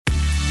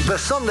The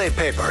Sunday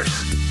Papers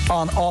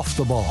on Off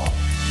the Ball.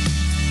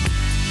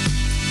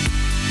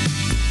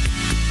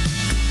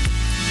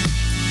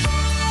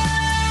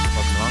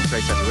 Welcome along,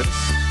 great to have you with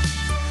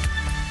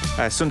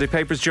us. Sunday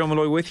Papers, Joe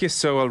Malloy with you,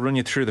 so I'll run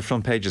you through the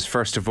front pages.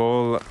 First of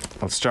all,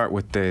 I'll start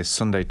with the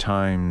Sunday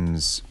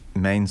Times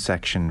main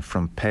section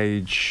front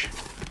page.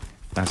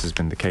 As has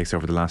been the case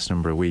over the last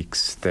number of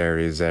weeks, there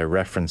is a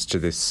reference to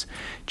this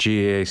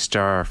GAA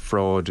Star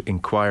fraud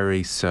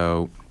inquiry.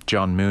 So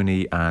John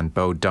Mooney and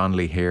Bo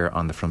Donnelly here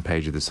on the front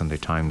page of the Sunday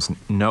Times.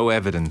 No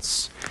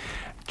evidence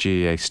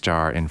GAA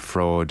Star in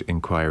fraud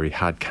inquiry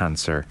had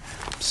cancer,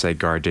 say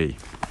Gardaí.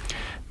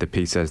 The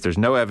piece says there's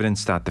no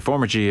evidence that the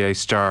former GAA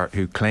star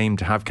who claimed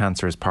to have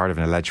cancer as part of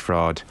an alleged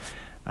fraud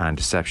and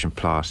deception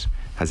plot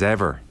has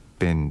ever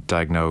been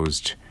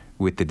diagnosed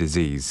with the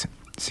disease,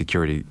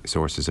 security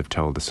sources have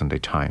told the Sunday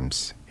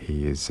Times.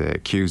 He is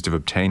accused of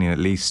obtaining at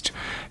least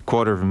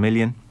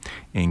 $250,000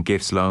 in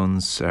gifts,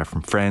 loans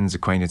from friends,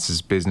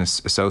 acquaintances,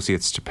 business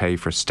associates to pay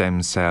for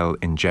stem cell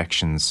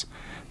injections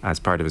as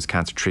part of his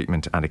cancer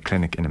treatment at a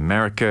clinic in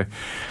America.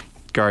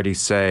 Gardaí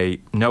say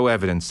no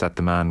evidence that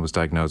the man was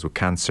diagnosed with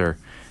cancer.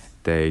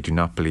 They do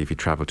not believe he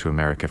travelled to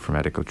America for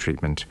medical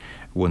treatment.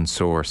 One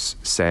source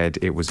said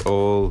it was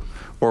all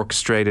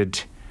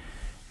orchestrated.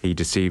 He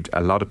deceived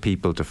a lot of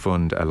people to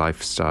fund a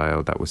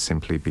lifestyle that was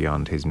simply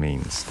beyond his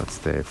means. That's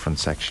the front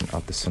section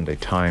of the Sunday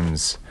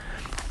Times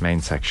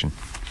main section.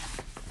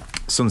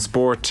 Sun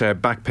Sport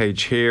back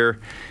page here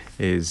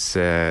is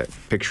a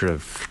picture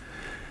of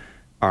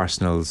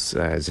Arsenal's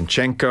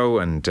Zinchenko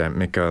and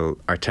Mikel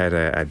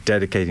Arteta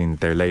dedicating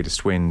their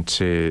latest win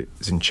to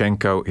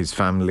Zinchenko, his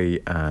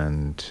family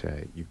and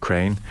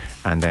Ukraine.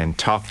 And then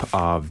top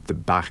of the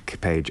back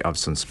page of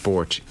Sun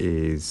Sport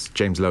is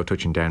James Lowe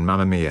touching down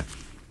Mamma Mia,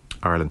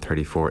 Ireland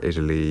 34,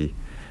 Italy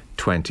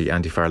 20.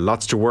 Andy Farrell,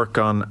 lots to work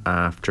on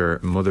after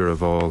mother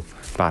of all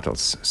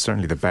battles.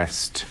 Certainly the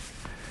best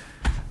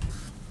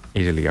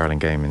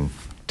Italy-Ireland game in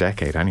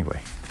decade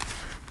anyway.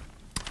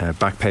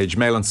 Back page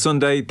Mail on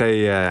Sunday,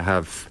 they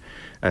have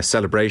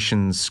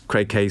celebrations.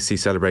 Craig Casey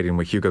celebrating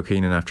with Hugo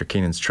Keenan after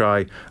Keenan's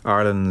try.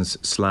 Ireland's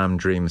slam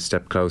dream a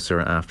step closer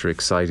after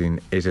exciting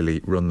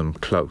Italy run them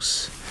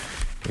close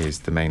is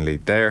the main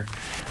lead there.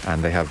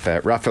 And they have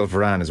Raphael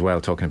Varane as well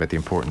talking about the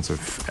importance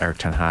of Erik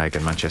ten Hag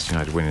and Manchester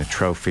United winning a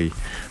trophy.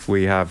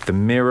 We have the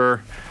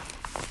Mirror.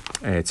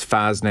 It's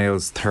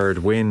Fasnail's third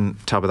win,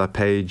 top of that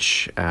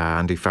page.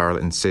 Andy Farrell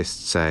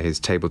insists his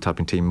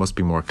table-topping team must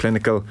be more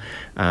clinical.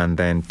 And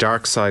then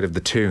Dark Side of the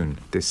Tune.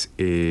 This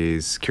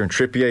is Kieran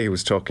Trippier, who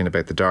was talking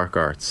about the dark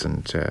arts,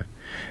 and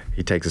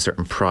he takes a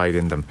certain pride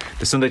in them.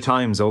 The Sunday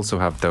Times also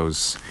have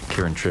those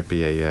Kieran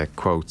Trippier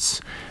quotes.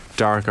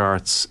 Dark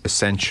arts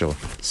essential,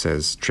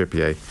 says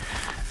Trippier.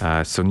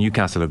 So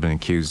Newcastle have been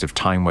accused of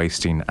time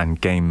wasting and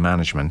game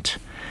management,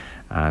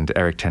 and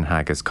Erik ten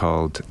Hag has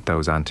called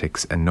those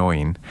antics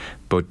annoying.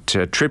 But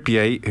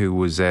Trippier, who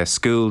was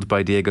schooled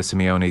by Diego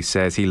Simeone,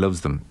 says he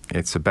loves them.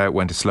 It's about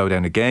when to slow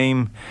down a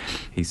game.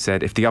 He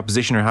said, if the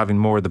opposition are having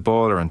more of the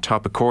ball or on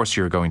top, of course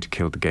you're going to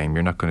kill the game.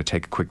 You're not going to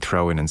take a quick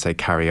throw in and say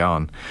carry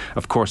on.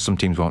 Of course some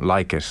teams won't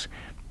like it,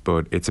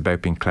 but it's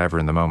about being clever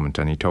in the moment.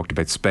 And he talked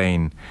about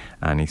Spain,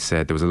 and he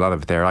said there was a lot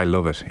of it there. I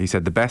love it. He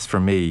said the best for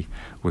me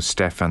was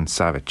Stefan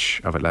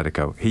Savic of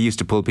Atletico. He used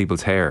to pull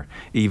people's hair,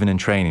 even in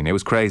training. It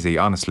was crazy,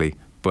 honestly,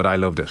 but I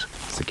loved it,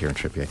 said Kieran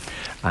Trippier.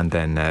 And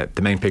then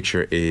the main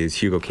picture is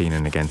Hugo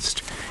Keenan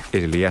against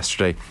Italy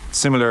yesterday.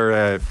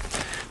 Similar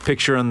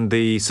picture on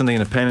the Sunday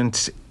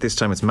Independent. This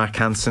time it's Mac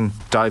Hansen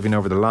diving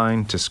over the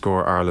line to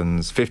score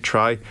Ireland's fifth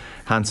try.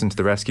 Hansen to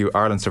the rescue.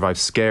 Ireland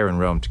survives scare in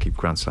Rome to keep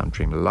Grand Slam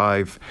dream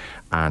alive.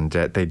 And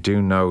they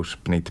do note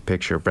beneath the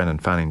picture, Brendan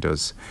Fanning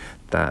does,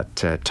 that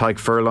Tadhg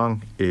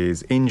Furlong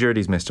is injured.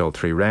 He's missed all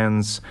 3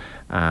 rounds.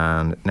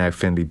 And now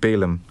Finlay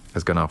Bealham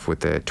has gone off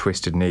with a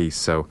twisted knee.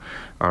 So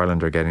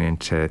Ireland are getting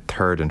into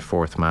third and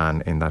fourth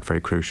man in that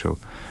very crucial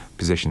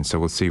position. So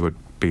we'll see what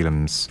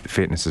Bealham's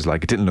fitness is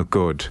like. It didn't look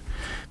good,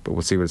 but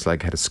we'll see what it's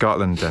like ahead of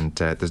Scotland. And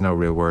there's no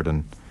real word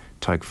on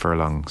Tadhg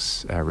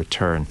Furlong's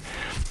return.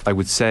 I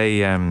would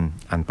say, and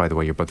by the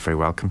way, you're both very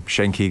welcome.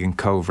 Shane Keegan,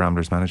 Cove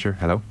Ramblers manager.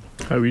 Hello.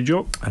 How are you,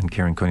 Joe? And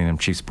Kieran Cunningham,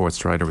 chief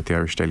sports writer with the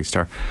Irish Daily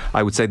Star.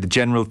 I would say the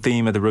general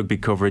theme of the rugby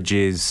coverage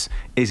is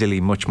Italy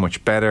much,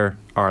 much better.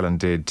 Ireland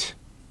did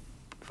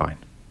fine.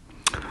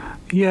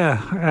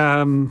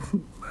 Yeah,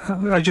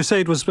 as you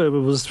say, it was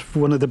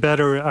one of the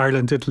better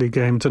Ireland-Italy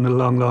games in a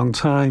long, long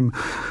time.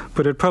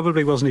 But it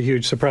probably wasn't a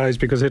huge surprise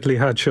because Italy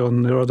had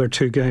shown their other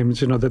 2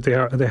 games, that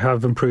they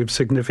have improved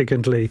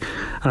significantly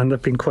and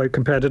have been quite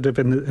competitive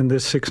in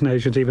this Six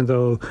Nations, even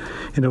though,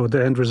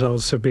 the end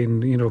results have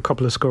been, a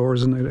couple of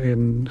scores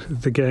in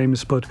the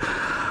games. But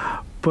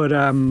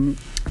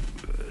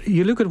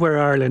you look at where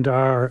Ireland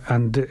are,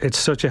 and it's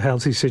such a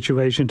healthy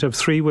situation to have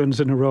 3 wins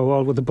in a row,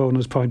 all with a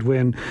bonus point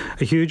win.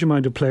 A huge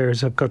amount of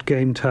players have got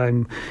game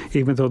time,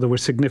 even though there were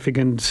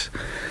significant,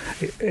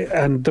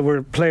 and there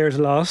were players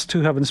lost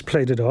who haven't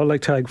played at all,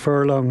 like Tadhg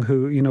Furlong,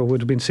 who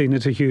would have been seen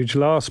as a huge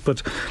loss.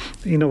 But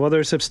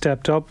others have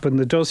stepped up, and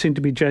there does seem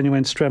to be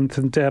genuine strength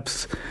and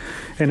depth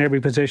in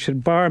every position,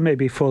 bar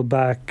maybe full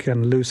back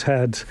and loose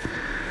head.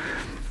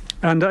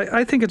 And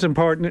I think it's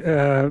important.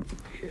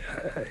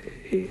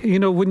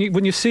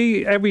 When you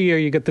see every year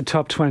you get the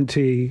top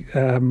 20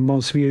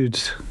 most viewed,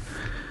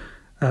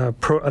 a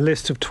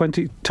list of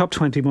top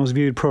 20 most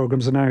viewed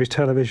programmes on Irish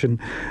television,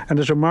 and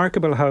it's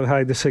remarkable how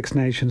high the Six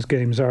Nations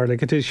games are.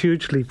 Like, it is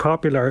hugely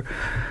popular,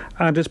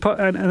 and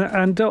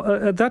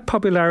that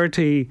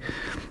popularity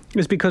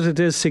is because it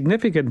is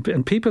significant,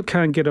 and people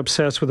can't get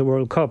obsessed with the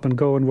World Cup and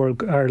go in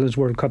Ireland's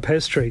World Cup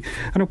history.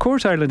 And of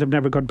course, Ireland have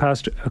never gone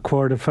past a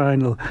quarter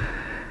final.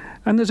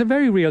 And there's a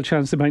very real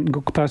chance they mightn't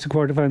go past the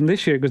quarter-final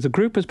this year, because the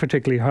group is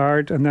particularly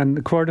hard, and then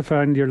the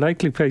quarter-final you're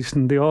likely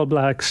facing the All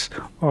Blacks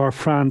or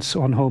France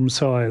on home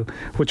soil,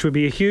 which would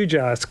be a huge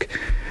ask.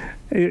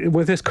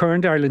 With this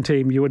current Ireland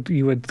team, you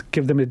would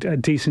give them a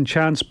decent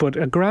chance, but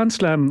a Grand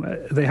Slam,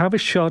 they have a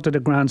shot at a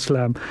Grand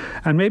Slam,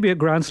 and maybe a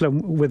Grand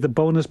Slam with a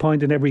bonus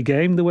point in every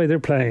game the way they're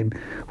playing,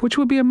 which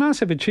would be a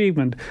massive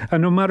achievement.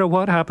 And no matter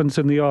what happens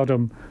in the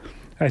autumn,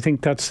 I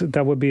think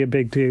that would be a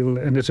big deal,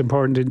 and it's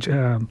important.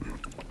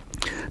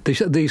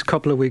 These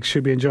couple of weeks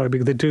should be enjoyed,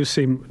 because they do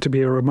seem to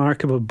be a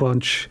remarkable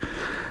bunch,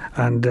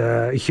 and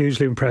a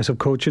hugely impressive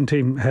coaching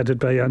team headed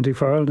by Andy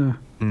Farrell now.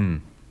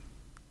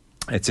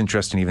 It's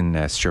interesting,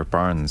 even Stuart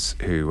Barnes,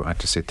 who had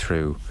to sit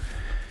through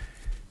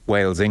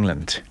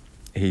Wales-England,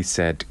 he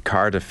said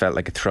Cardiff felt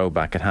like a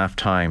throwback. At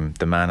half-time,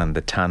 the man on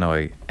the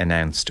tannoy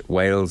announced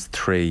Wales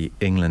 3,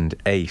 England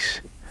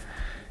 8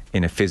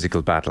 in a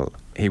physical battle.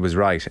 He was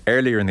right.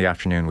 Earlier in the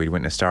afternoon, we'd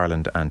witnessed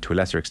Ireland and, to a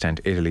lesser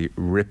extent, Italy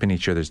ripping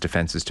each other's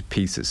defences to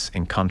pieces.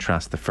 In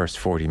contrast, the first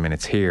 40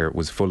 minutes here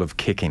was full of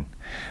kicking,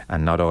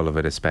 and not all of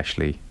it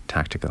especially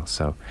tactical.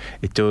 So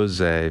it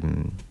does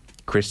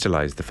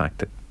crystallise the fact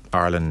that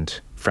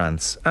Ireland,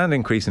 France and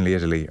increasingly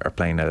Italy are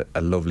playing a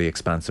lovely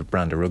expansive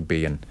brand of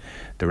rugby, and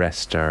the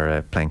rest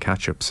are playing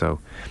catch up. So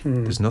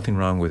there's nothing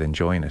wrong with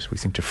enjoying it. We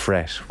seem to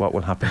fret what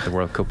will happen at the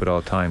World Cup at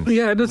all times.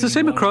 Yeah, and it's the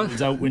same across.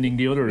 Without winning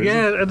the other.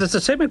 Yeah, and it's the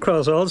same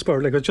across all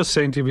sport. Like I was just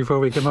saying to you before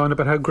we came on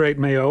about how great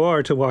Mayo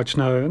are to watch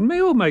now, and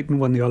Mayo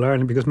mightn't win the All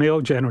Ireland because Mayo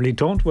generally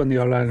don't win the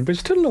All Ireland, but I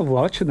still love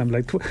watching them.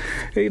 Like,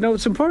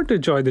 it's important to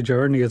enjoy the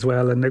journey as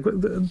well,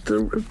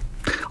 and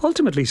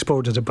ultimately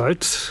sport is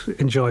about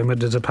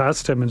enjoyment. It's a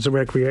pastime, it's a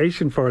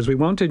recreation for us. We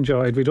want to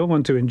enjoy it, we don't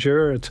want to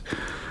endure it.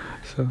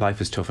 So.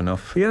 Life is tough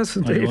enough. Yes,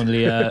 indeed.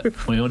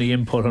 My only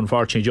input,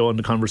 unfortunately, Joe, in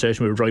the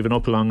conversation, we were driving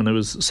up along, and I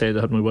was saying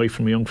I had my wife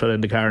and my young fella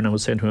in the car, and I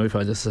was saying to my wife,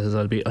 I just says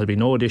I'll be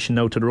no addition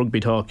now to the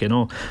rugby talk,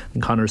 And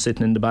Connor's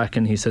sitting in the back,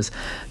 and he says,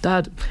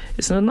 Dad,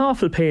 it's an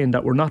awful pain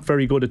that we're not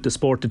very good at the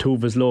sport the two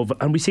of us love,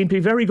 and we seem to be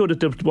very good at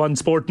the one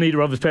sport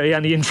neither of us pay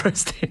any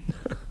interest in.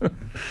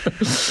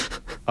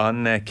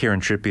 On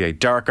Kieran Trippier,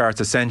 dark arts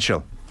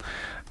essential.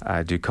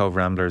 Do Cove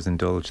Ramblers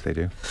indulge? They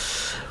do.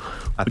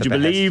 Would you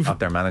believe of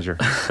their manager?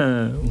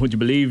 Would you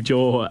believe,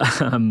 Joe?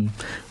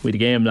 We had a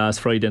game last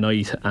Friday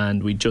night,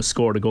 and we just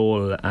scored a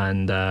goal,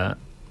 and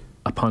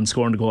upon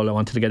scoring the goal, I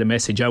wanted to get a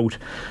message out,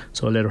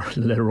 so I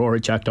let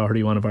Rory, Jack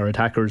Doherty, one of our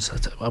attackers,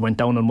 I went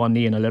down on one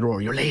knee and I let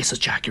Rory, your laces,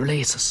 Jack, your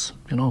laces,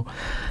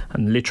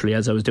 and literally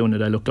as I was doing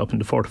it, I looked up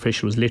and the fourth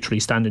official was literally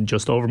standing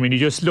just over me, and he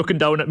just looking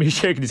down at me,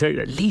 shaking his head,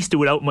 at least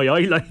do it out my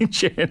eye line,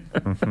 Shane.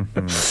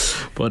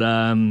 But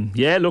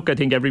look, I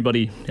think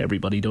everybody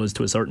does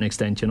to a certain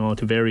extent, to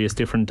various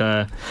different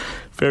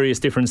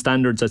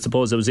standards. I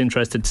suppose I was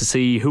interested to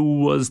see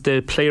who was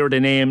the player they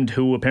named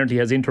who apparently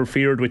has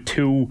interfered with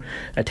 2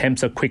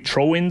 attempts at quick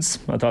throw-ins.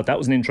 I thought that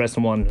was an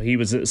interesting one. He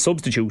was a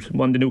substitute.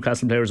 One of the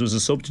Newcastle players was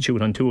a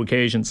substitute on 2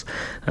 occasions,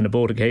 and on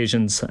both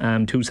occasions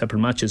 2 separate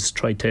matches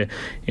tried to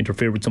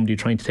interfere with somebody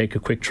trying to take a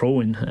quick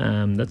throw-in.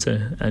 That's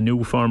a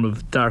new form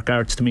of dark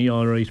arts to me,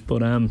 alright,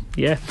 but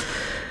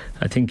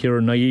I think you're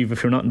naive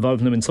if you're not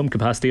involved in them in some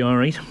capacity,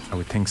 alright. I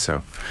would think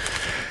so.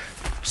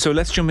 So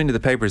let's jump into the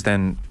papers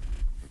then.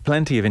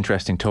 Plenty of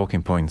interesting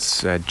talking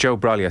points. Joe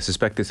Brolly, I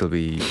suspect this will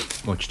be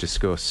much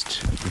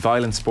discussed.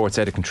 Violent sports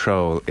out of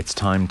control. It's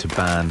time to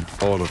ban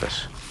all of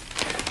it.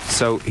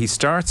 So he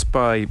starts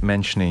by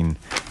mentioning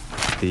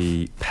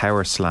the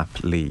Power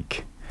Slap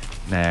League.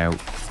 Now,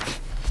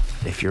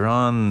 if you're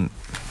on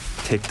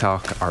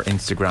TikTok or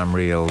Instagram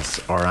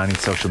Reels or any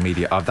social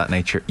media of that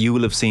nature, you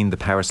will have seen the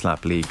Power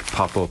Slap League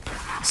pop up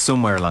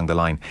somewhere along the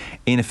line.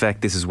 In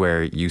effect, this is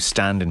where you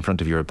stand in front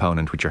of your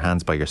opponent with your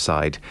hands by your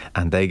side,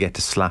 and they get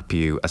to slap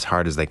you as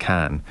hard as they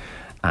can,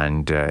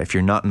 and if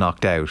you're not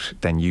knocked out,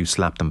 then you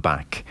slap them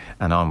back,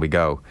 and on we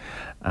go.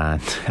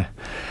 And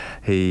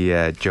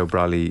Joe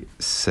Brolly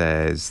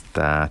says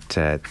that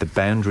the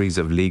boundaries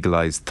of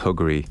legalised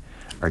thuggery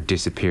are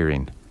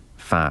disappearing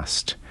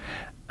fast,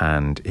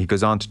 And he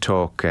goes on to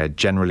talk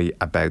generally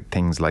about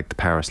things like the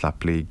Power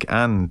Slap League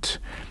and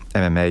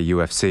MMA,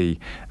 UFC,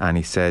 and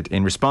he said,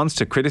 in response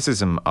to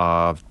criticism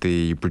of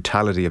the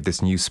brutality of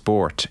this new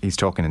sport, he's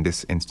talking in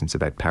this instance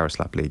about Power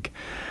Slap League,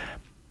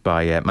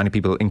 by many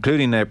people,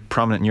 including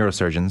prominent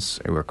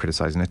neurosurgeons who are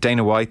criticising it.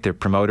 Dana White, their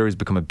promoter, has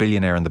become a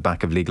billionaire on the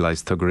back of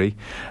legalised thuggery.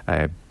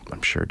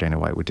 I'm sure Dana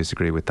White would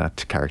disagree with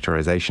that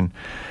characterisation.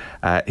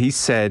 He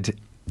said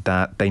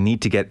that they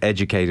need to get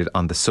educated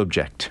on the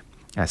subject.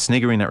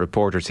 Sniggering at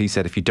reporters, he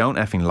said, if you don't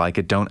effing like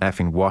it, don't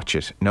effing watch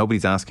it.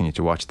 Nobody's asking you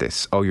to watch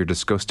this. Oh, you're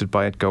disgusted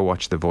by it? Go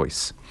watch The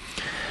Voice.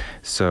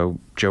 So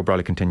Joe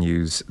Brolly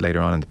continues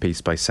later on in the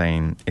piece by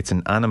saying, it's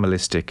an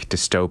animalistic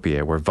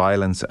dystopia where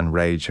violence and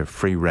rage have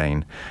free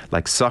reign,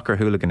 like soccer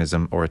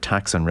hooliganism or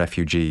attacks on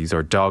refugees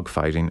or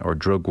dogfighting or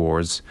drug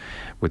wars,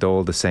 with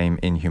all the same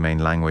inhumane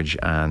language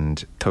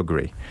and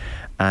thuggery.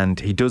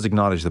 And he does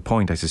acknowledge the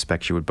point I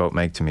suspect you would both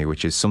make to me,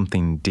 which is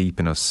something deep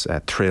in us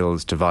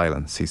thrills to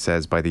violence. He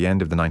says by the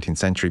end of the 19th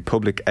century,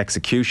 public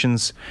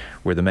executions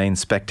were the main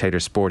spectator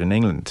sport in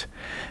England.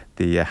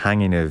 The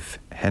hanging of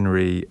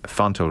Henry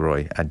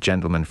Fauntleroy, a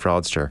gentleman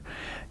fraudster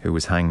who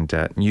was hanged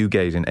at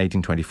Newgate in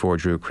 1824,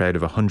 drew a crowd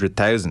of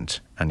 100,000,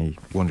 and he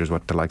wonders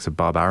what the likes of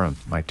Bob Arum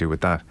might do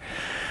with that.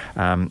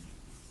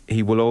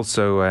 He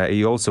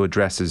also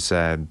addresses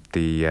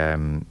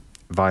the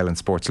violent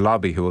sports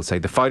lobby, who will say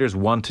the fighters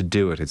want to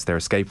do it. It's their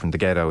escape from the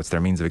ghetto. It's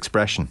their means of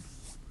expression.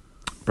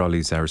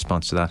 Brolly's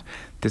response to that.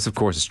 This, of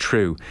course, is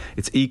true.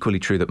 It's equally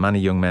true that many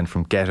young men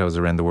from ghettos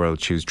around the world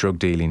choose drug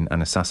dealing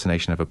and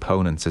assassination of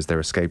opponents as their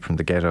escape from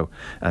the ghetto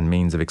and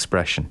means of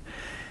expression.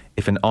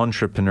 If an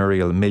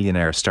entrepreneurial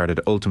millionaire started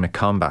Ultimate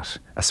Combat,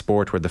 a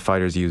sport where the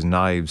fighters use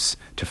knives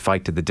to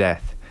fight to the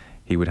death,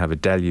 he would have a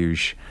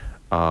deluge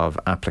of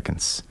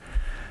applicants.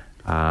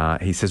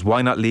 He says,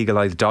 why not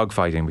legalise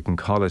dogfighting? We can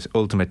call it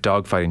Ultimate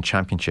Dogfighting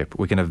Championship.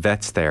 We can have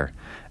vets there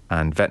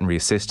and veterinary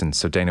assistants,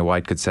 so Dana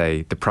White could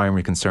say the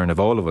primary concern of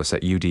all of us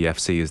at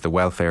UDFC is the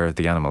welfare of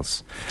the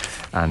animals.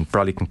 And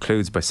Brolly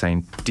concludes by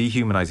saying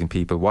dehumanising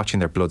people,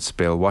 watching their blood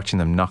spill, watching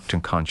them knocked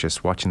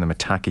unconscious, watching them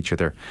attack each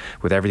other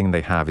with everything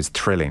they have is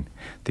thrilling.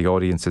 The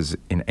audiences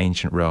in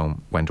ancient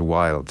Rome went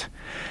wild.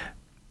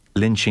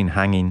 Lynching,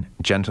 hanging,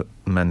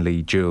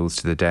 gentlemanly duels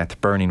to the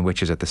death, burning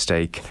witches at the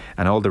stake,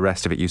 and all the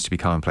rest of it used to be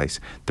commonplace.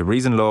 The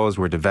reason laws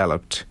were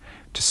developed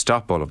to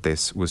stop all of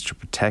this was to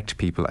protect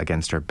people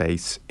against our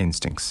base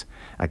instincts,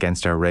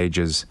 against our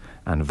rages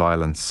and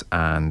violence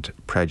and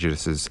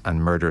prejudices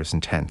and murderous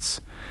intents.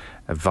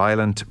 A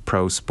violent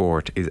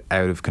pro-sport is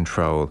out of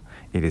control.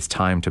 It is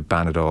time to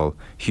ban it all.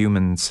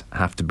 Humans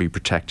have to be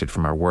protected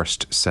from our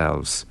worst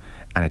selves,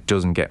 and it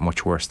doesn't get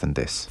much worse than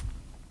this.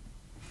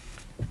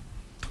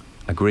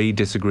 Agree,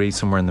 disagree,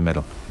 somewhere in the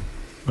middle?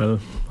 Well,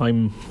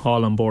 I'm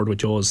all on board with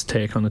Joe's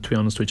take on it, to be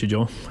honest with you,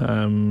 Joe.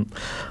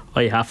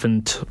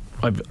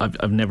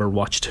 I've never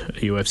watched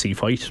a UFC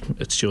fight.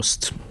 It's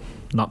just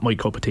not my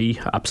cup of tea.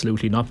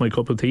 Absolutely not my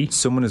cup of tea.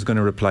 Someone is going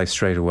to reply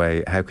straight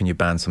away, how can you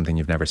ban something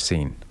you've never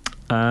seen?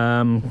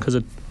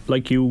 Because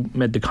like you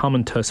made the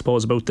comment, I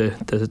suppose, about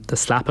the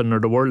slapping or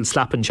the World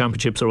Slapping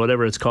Championships or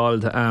whatever it's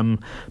called,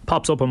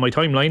 pops up on my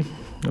timeline.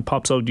 It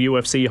pops out the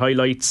UFC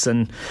highlights,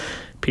 and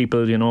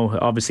people, you know,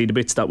 obviously the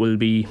bits that will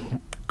be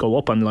go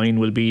up online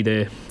will be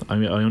I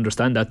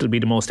understand that they'll be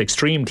the most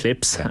extreme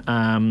clips,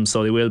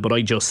 so they will, but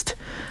I just...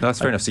 No, that's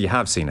fair enough. So you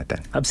have seen it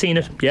then? I've seen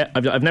it, yeah.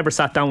 I've never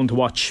sat down to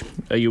watch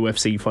a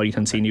UFC fight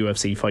and seen a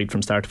UFC fight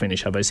from start to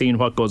finish. Have I seen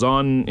what goes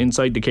on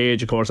inside the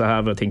cage? Of course I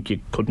have. I think you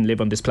couldn't live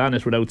on this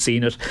planet without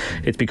seeing it.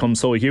 It's become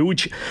so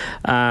huge,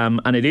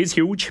 and it is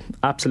huge,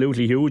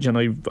 absolutely huge, and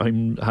I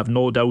have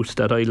no doubt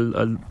that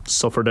I'll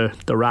suffer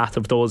the wrath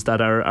of those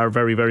that are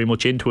very, very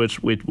much into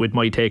it with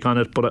my take on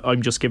it, but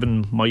I'm just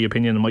giving my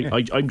opinion.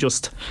 I'm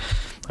just,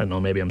 I don't know,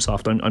 maybe I'm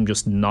soft. I'm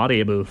just not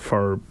able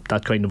for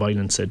that kind of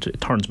violence.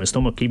 It turns my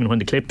stomach. Even when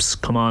the clips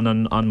come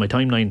on my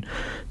timeline,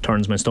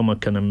 turns my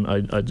stomach, and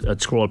I'd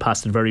scroll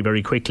past it very,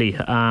 very quickly.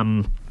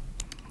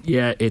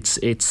 Yeah,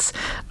 it's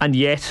and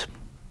yet,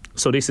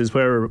 so this is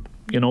where,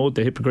 you know,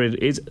 the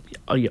hypocrite is.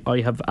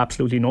 I have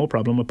absolutely no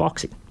problem with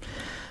boxing,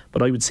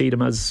 but I would see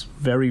them as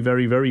very,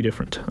 very, very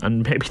different.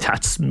 And maybe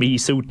that's me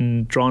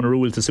drawing a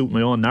rule to suit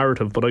my own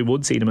narrative, but I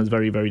would see them as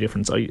very, very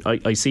different.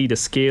 I see the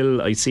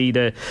skill, I see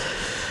the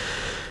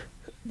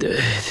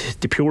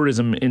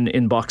purism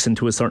in boxing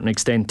to a certain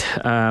extent,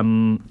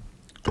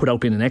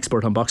 without being an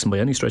expert on boxing by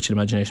any stretch of the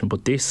imagination.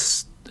 But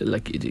this,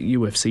 like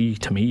UFC,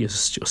 to me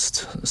is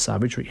just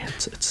savagery.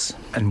 It's.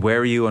 And where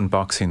are you on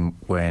boxing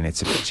when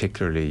it's a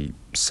particularly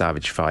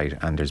savage fight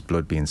and there's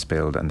blood being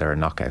spilled and there are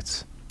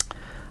knockouts?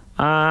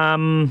 I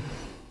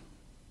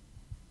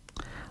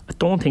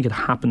don't think it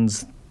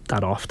happens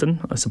that often,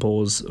 I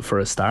suppose, for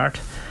a start.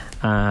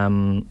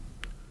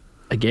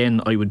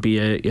 Again, I would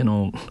be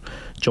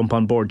jump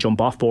on board,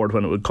 jump off board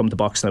when it would come to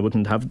boxing. I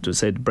wouldn't have to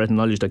say the breadth and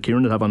knowledge that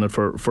Kieran would have on it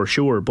for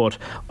sure, but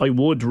I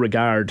would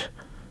regard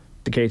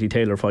the Katie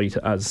Taylor fight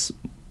as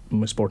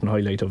my sporting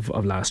highlight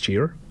of last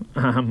year.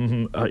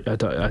 I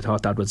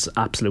thought that was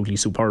absolutely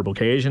superb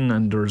occasion,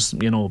 and there's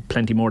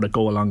plenty more that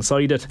go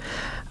alongside it.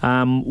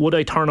 Would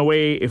I turn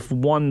away if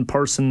one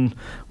person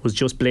was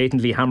just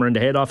blatantly hammering the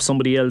head off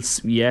somebody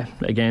else? Yeah,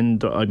 again,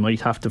 I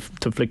might have to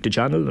flick the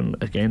channel,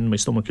 and again, my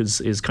stomach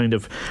is kind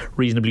of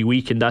reasonably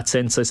weak in that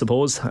sense, I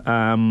suppose.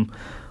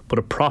 But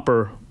a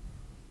proper,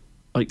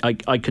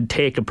 I could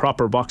take a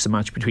proper boxing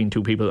match between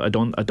two people. I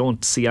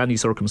don't see any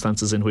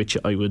circumstances in which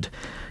I would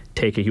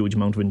take a huge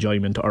amount of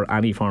enjoyment, or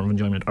any form of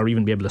enjoyment, or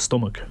even be able to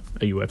stomach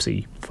a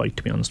UFC fight,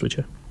 to be honest with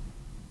you.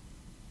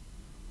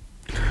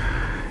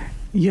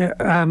 Yeah,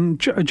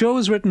 Joe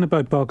has written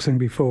about boxing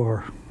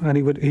before,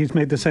 and he's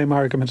made the same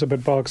arguments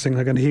about boxing.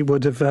 Like, and he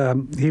would have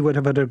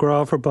had a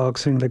graw for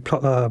boxing, like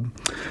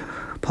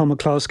Paul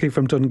McCloskey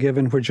from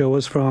Dungiven, where Joe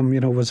was from,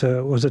 was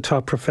a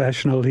top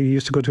professional. He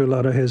used to go to a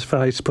lot of his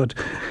fights, but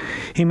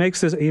he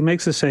makes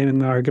the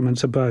same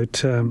arguments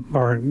about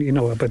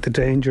about the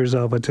dangers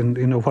of it,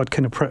 and what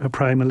kind of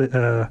primal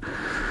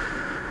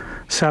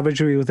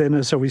savagery within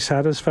us are we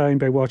satisfying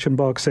by watching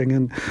boxing.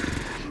 And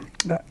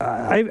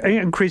I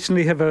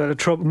increasingly have a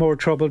more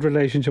troubled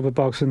relationship with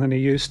boxing than I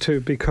used to,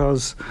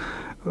 because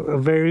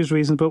of various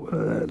reasons. But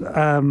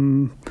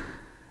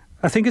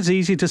I think it's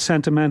easy to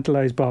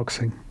sentimentalise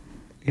boxing.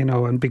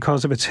 And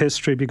because of its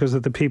history, because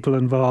of the people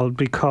involved,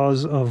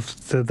 because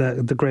of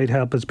the great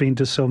help it's been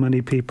to so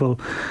many people.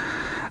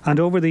 And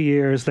over the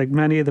years, like,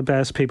 many of the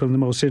best people and the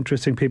most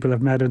interesting people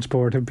I've met in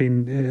sport have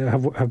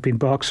been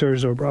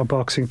boxers or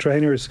boxing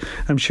trainers.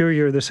 I'm sure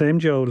you're the same,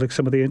 Joe, like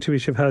some of the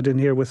interviews you've had in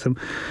here with them.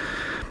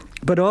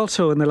 But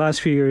also in the last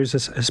few years,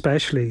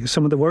 especially,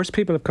 some of the worst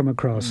people I've come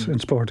across in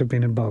sport have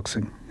been in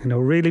boxing.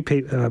 Really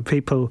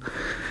people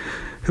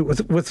who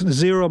with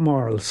zero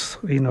morals,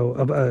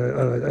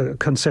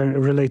 concern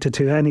related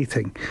to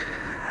anything.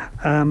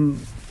 And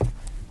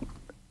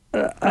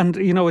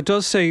it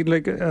does say,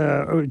 like,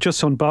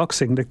 just on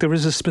boxing, like, there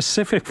is a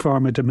specific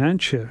form of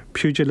dementia,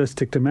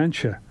 pugilistic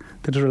dementia,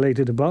 that is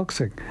related to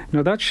boxing.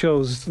 That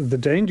shows the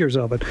dangers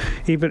of it.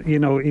 Even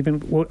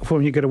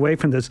when you get away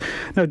from this.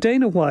 Now,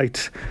 Dana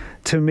White,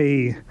 to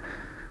me,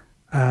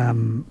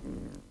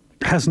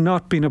 has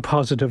not been a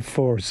positive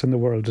force in the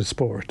world of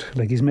sport.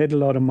 Like, he's made a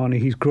lot of money.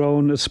 He's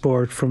grown a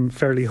sport from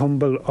fairly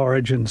humble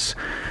origins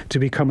to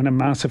becoming a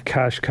massive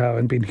cash cow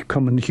and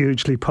becoming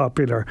hugely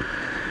popular.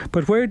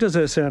 But where does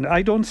this end?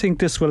 I don't think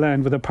this will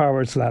end with a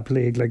power slap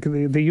league. Like,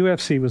 the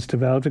UFC was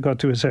developed, it got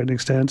to a certain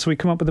extent, so we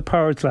come up with a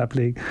power slap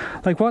league.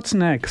 Like, what's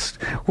next?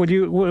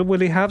 Will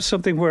he have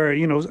something where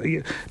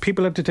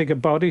people have to take a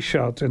body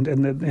shot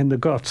in the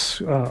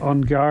guts,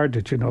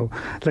 unguarded?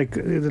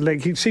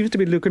 Like he seems to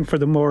be looking for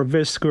the more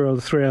visceral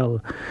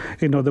thrill.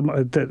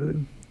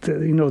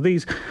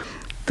 These.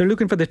 They're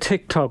looking for the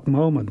TikTok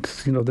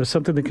moment. There's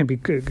something that can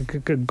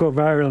go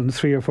viral in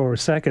 3 or 4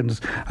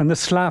 seconds, and the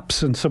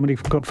slaps and somebody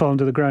falling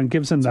to the ground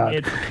gives them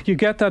that. You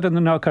get that in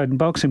the knockout in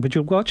boxing, but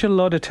you'll watch a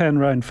lot of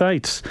 10-round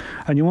fights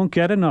and you won't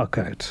get a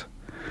knockout.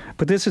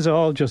 But this is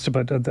all just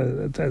about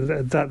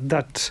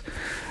that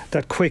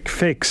quick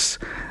fix.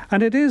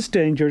 And it is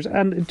dangerous.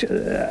 And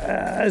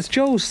as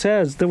Joe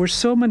says, there were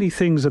so many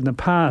things in the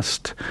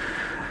past.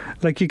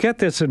 Like, you get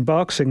this in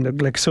boxing,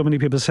 like so many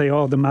people say,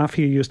 the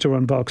mafia used to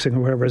run boxing or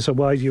whatever, so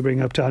why do you bring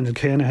up Daniel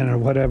Kinahan or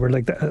whatever,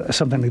 like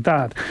something like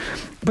that.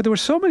 But there were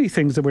so many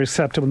things that were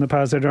acceptable in the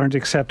past that aren't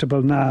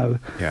acceptable now.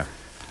 Yeah.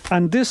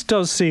 And this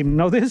does seem,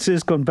 this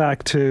is going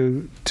back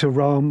to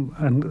Rome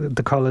and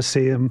the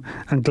Colosseum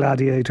and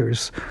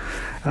gladiators.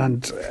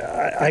 And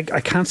I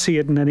can't see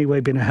it in any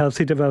way being a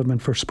healthy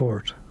development for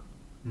sport.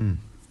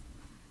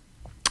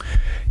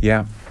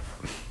 Yeah.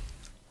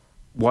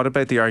 What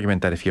about the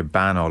argument that if you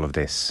ban all of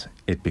this,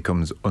 it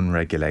becomes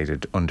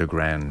unregulated,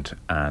 underground,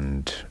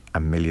 and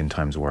a million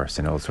times worse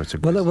in all sorts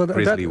of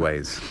grisly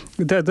ways?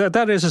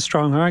 That is a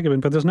strong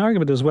argument, but there's an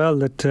argument as well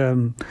that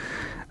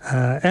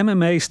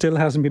MMA still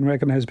hasn't been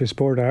recognised by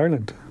Sport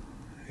Ireland.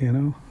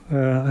 And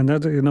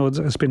that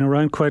it's been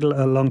around quite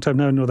a long time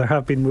now. There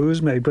have been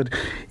moves made, but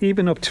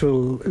even up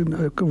till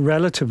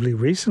relatively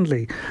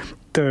recently,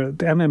 the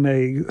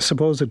MMA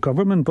supposed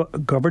governing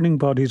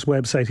body's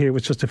website here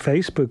was just a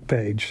Facebook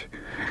page,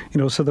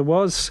 so there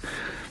was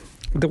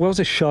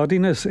a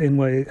shoddiness in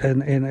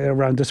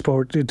around the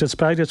sport,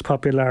 despite its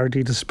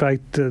popularity, despite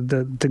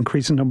the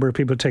increasing number of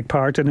people take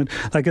part in it.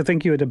 Like, I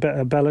think you had a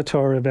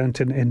Bellator event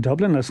in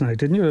Dublin last night,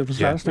 didn't you? It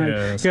was last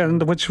night. Yeah,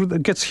 and which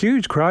gets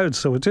huge crowds.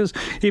 So it is,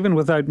 even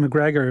without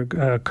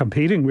McGregor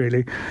competing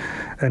really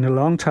in a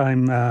long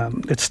time,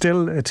 it's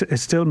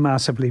still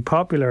massively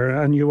popular.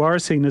 And you are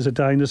seen as a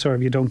dinosaur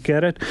if you don't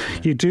get it.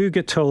 You do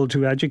get told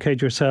to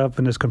educate yourself,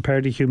 and as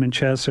compared to human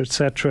chess,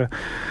 etc.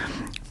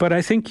 But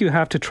I think you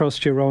have to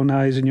trust your own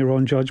eyes and your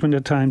own judgment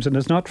at times, and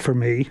it's not for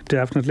me,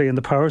 definitely, and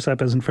the power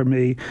slap isn't for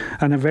me,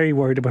 and I'm very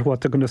worried about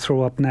what they're going to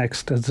throw up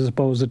next as the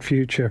supposed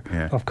future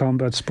of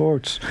combat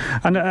sports.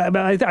 And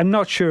I'm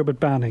not sure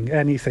about banning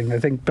anything. I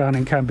think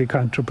banning can be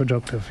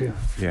counterproductive,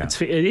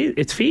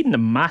 It's feeding a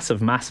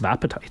massive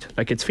appetite.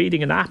 Like, it's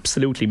feeding an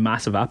absolutely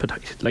massive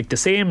appetite. Like, the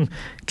same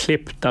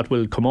clip that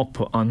will come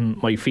up on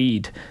my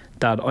feed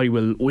that I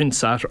will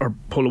wince at or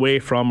pull away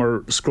from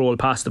or scroll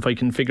past if I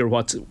can figure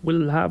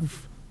will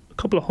have a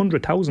couple of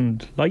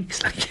 100,000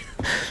 likes, like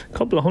a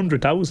couple of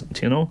 100,000,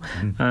 you know.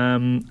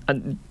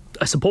 And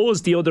I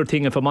suppose the other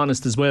thing, if I'm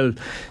honest as well,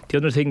 the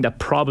other thing that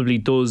probably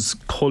does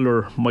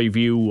colour my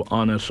view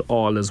on it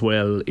all as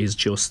well is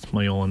just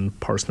my own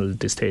personal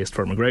distaste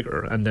for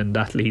McGregor, and then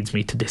that leads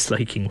me to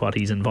disliking what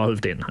he's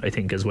involved in, I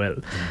think, as well.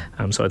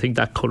 So I think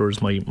that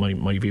colours my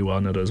view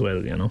on it as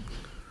well, you know.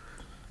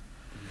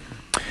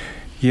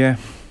 Yeah.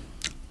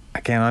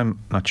 Again, I'm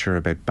not sure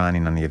about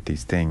banning any of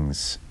these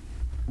things.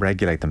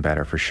 Regulate them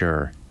better for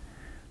sure.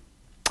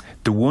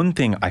 The one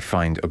thing I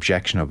find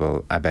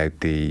objectionable about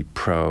the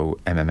pro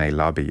MMA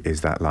lobby is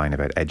that line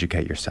about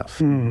educate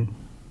yourself.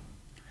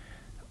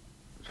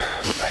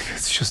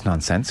 It's just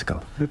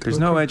nonsensical. There's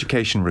no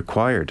education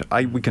required.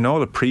 We can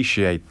all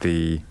appreciate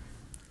the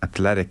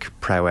athletic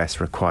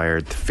prowess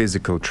required, the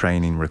physical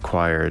training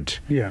required,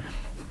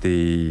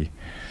 the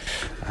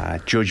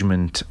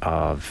judgment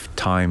of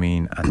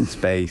timing and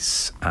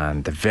space,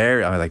 and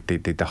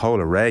the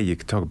whole array. You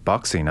could talk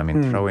boxing. I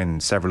mean, throw in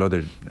several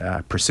other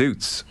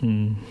pursuits.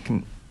 You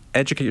can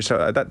educate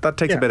yourself. That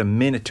takes about a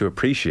minute to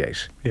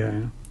appreciate.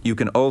 You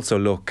can also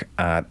look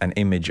at an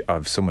image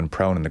of someone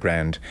prone on the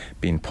ground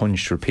being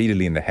punched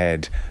repeatedly in the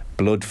head,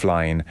 blood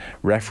flying,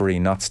 referee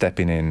not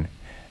stepping in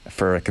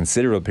for a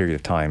considerable period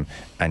of time,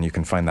 and you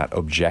can find that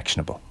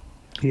objectionable.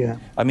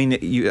 I mean,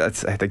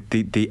 it's like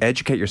the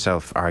educate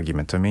yourself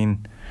argument. I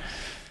mean,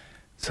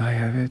 so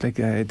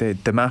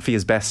the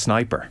mafia's best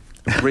sniper,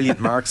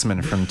 brilliant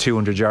marksman from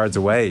 200 yards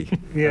away.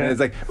 It's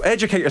like,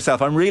 educate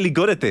yourself. I'm really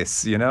good at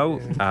this, you know.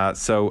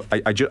 So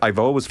I've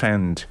always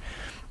found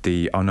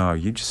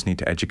you just need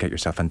to educate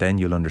yourself, and then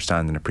you'll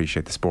understand and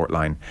appreciate the sport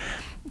line.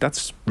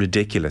 That's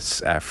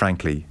ridiculous,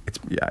 frankly. It's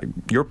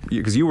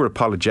because you were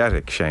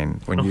apologetic,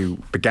 Shane, when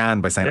you began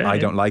by saying, I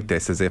don't like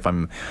this, as if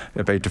I'm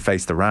about to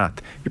face the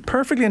wrath. You're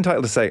perfectly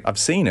entitled to say, I've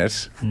seen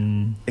it.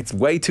 It's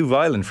way too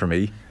violent for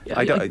me. The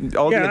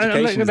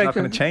education is not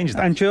going to change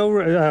that. And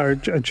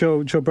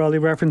Joe Brawley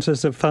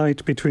references a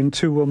fight between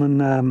two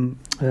women,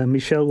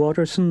 Michelle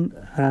Watterson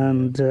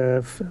and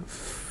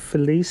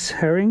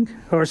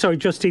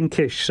Justine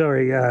Kish,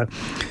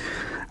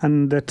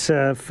 and that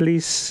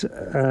Felice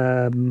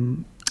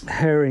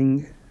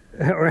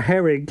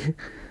Herrig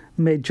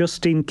made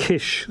Justine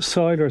Kish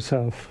soil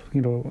herself,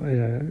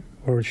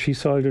 or she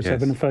soiled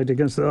herself in a fight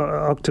against the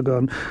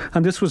Octagon.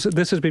 And this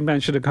has been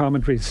mentioned in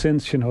commentary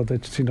since,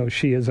 that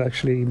she has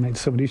actually made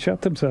somebody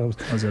shot themselves.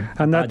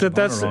 And that's and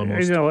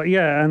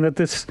that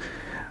this,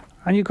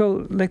 and you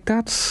go like,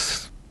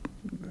 that's.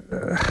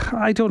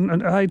 I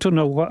don't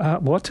know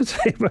what to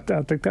say about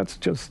that. Like,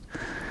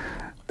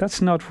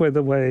 that's not where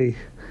the way.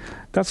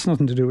 That's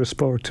nothing to do with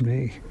sport to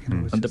me.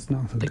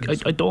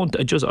 I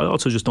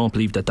also just don't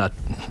believe that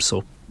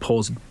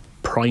supposed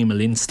primal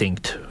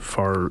instinct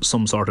for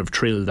some sort of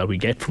thrill that we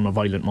get from a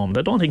violent moment.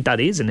 I don't think that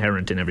is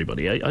inherent in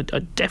everybody. I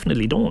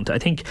definitely don't. I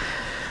think,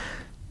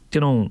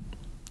 a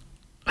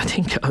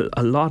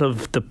lot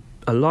of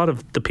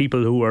the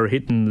people who are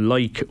hitting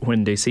like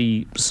when they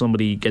see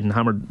somebody getting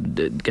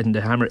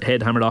the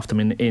head hammered off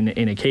them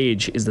in a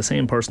cage is the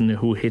same person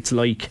who hits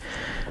like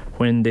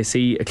when they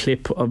see a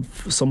clip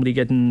of somebody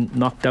getting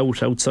knocked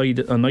out outside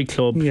a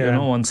nightclub,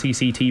 on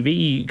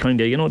CCTV,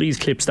 kind of, these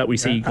clips that we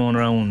see going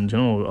around,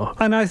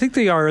 And I think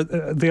they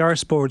are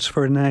sports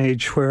for an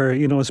age where,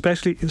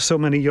 especially so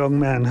many young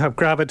men have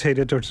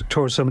gravitated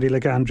towards somebody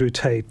like Andrew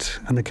Tate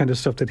and the kind of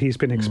stuff that he's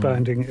been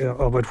expounding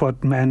about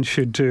what men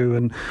should do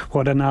and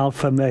what an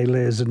alpha male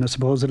is, and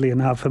supposedly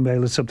an alpha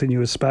male is something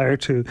you aspire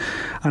to,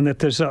 and that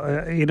there's,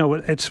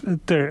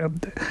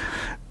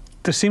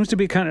 there seems to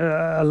be kind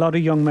of a lot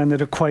of young men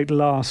that are quite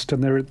lost,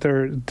 and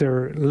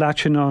they're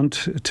latching on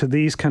to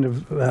these kind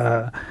of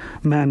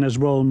men as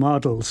role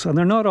models, and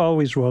they're not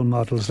always role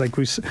models.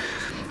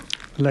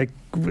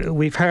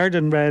 We've heard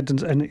and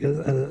read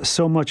and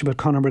so much about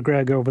Conor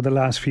McGregor over the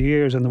last few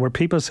years, and there were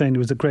people saying he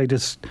was the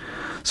greatest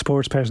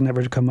sports person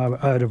ever to come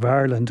out of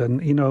Ireland.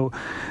 And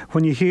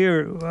when you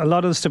hear a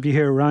lot of the stuff you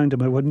hear around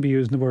him, I wouldn't be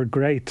using the word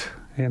great.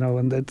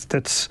 And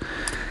that's.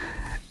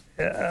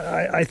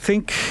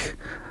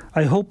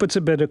 I hope it's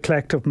a bit of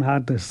collective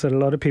madness that a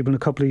lot of people in a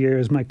couple of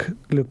years might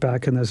look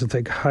back on this and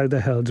think, how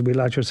the hell did we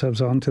latch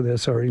ourselves onto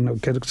this, or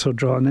get so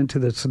drawn into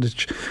this, and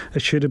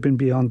it should have been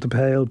beyond the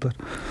pale. But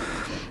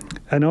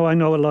I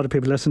know a lot of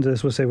people listen to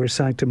this will say we're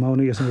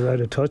sanctimonious and we're out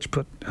of touch,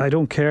 but I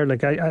don't care.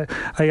 Like I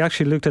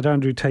actually looked at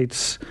Andrew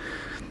Tate's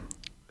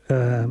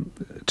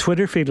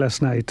Twitter feed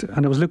last night,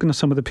 and I was looking at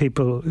some of the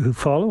people who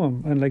follow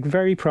him, and like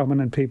very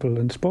prominent people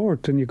in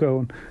sport, and you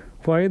go,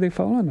 why are they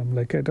following him?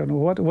 Like, I don't know,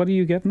 what are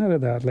you getting out of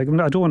that? Like,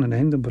 I don't want to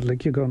name them, but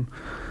like, you're going.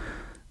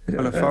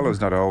 Well, a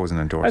follow's not always an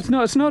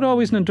endorsement. It's not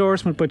always an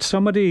endorsement, but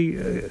somebody,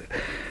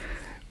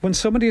 when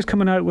somebody is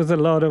coming out with a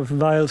lot of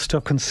vile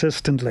stuff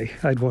consistently,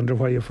 I'd wonder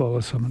why you follow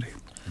somebody.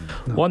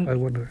 I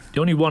wonder. The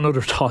only one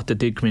other thought that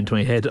did come into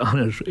my head on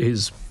it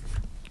is,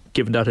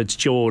 given that it's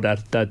Joe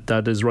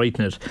that is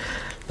writing it,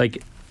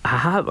 like,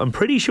 I'm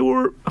pretty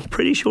sure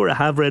I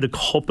have read a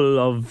couple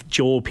of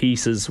Joe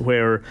pieces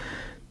where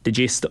the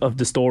gist of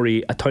the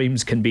story at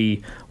times can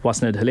be,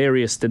 wasn't it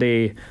hilarious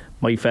today?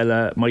 My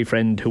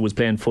friend who was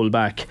playing full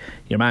back,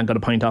 your man got a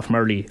point off him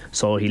early,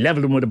 so he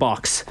levelled him with a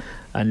box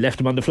and left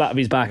him on the flat of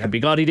his back, and by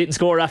God he didn't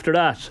score after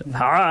that.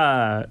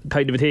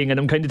 Kind of a thing. And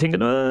I'm kind of thinking,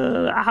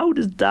 how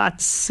does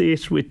that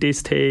sit with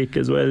this take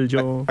as well,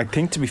 Joe? I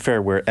think, to be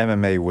fair, where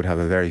MMA would have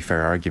a very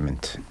fair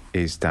argument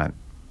is that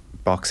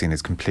boxing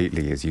is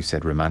completely, as you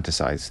said,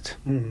 romanticised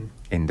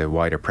in the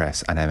wider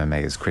press, and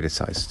MMA is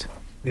criticised.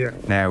 Yeah.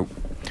 Now,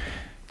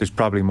 there's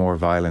probably more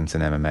violence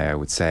in MMA, I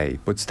would say,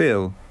 but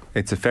still,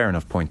 it's a fair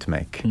enough point to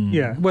make.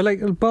 Yeah, well,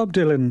 like Bob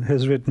Dylan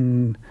has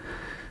written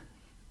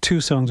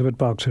 2 songs about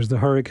boxers, The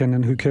Hurricane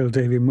and Who Killed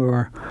Davy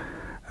Moore.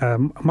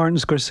 Martin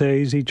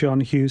Scorsese, John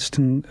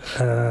Huston,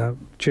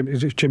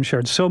 Jim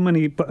Sheridan, so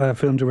many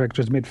film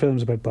directors made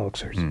films about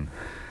boxers.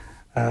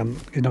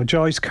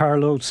 Joyce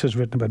Carlos has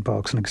written about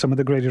boxing. Some of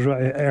the greatest,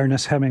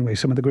 Ernest Hemingway,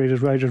 some of the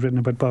greatest writers written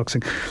about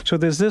boxing. So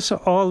there's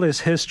all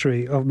this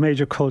history of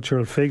major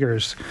cultural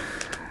figures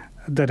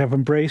that have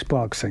embraced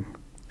boxing.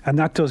 And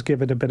that does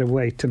give it a bit of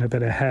weight and a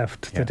bit of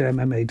heft that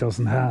MMA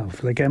doesn't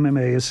have. Like,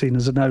 MMA is seen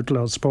as an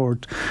outlaw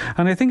sport.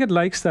 And I think it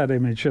likes that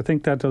image. I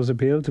think that does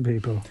appeal to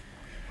people.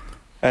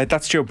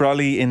 That's Joe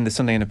Brolly in the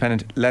Sunday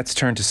Independent. Let's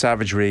turn to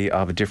savagery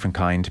of a different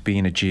kind,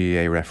 being a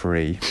GAA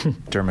referee.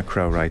 Dermot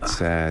Crowe writes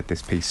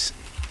this piece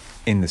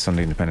in the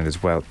Sunday Independent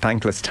as well.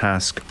 Thankless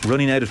task,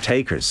 running out of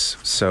takers.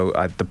 So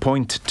the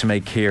point to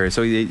make here,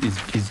 so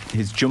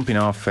his jumping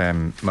off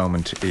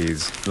moment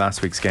is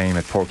last week's game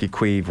at Porky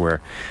Queeve,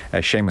 where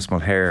Seamus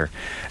Mulher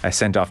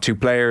sent off 2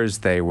 players.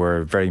 They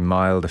were very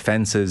mild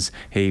offences.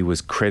 He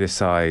was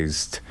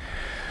criticised.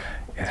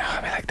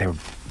 They were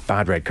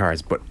bad red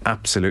cards, but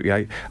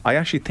absolutely, I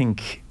actually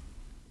think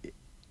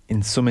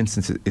in some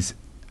instances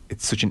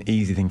it's such an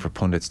easy thing for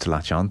pundits to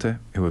latch onto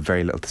who have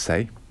very little to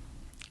say.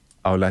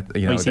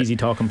 Nice easy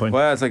talking point.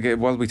 Well, it's like,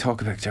 we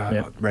talk about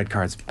red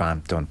cards,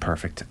 bam, done,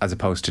 perfect, as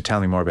opposed to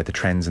tell me more about the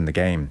trends in the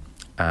game.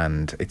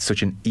 And it's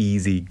such an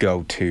easy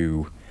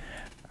go-to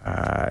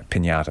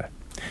pinata.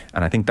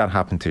 And I think that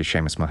happened to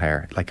Seamus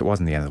Mulher. Like, it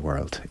wasn't the end of the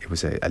world. It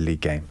was a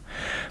league game.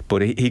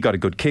 But he got a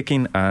good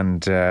kicking,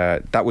 and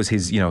that was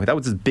his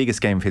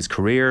biggest game of his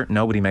career.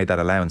 Nobody made that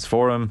allowance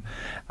for him.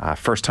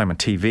 First time on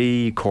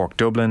TV, Cork,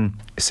 Dublin,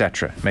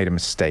 etc. Made a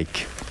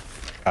mistake.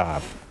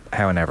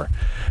 However,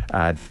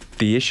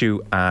 the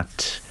issue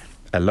at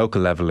a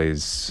local level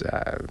is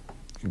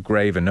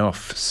grave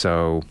enough.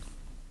 So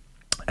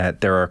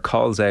there are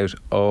calls out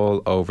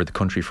all over the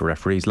country for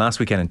referees. Last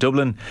weekend in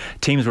Dublin,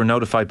 teams were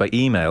notified by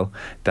email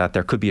that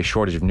there could be a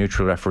shortage of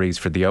neutral referees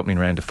for the opening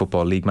round of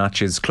Football League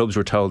matches. Clubs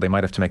were told they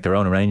might have to make their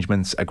own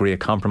arrangements, agree a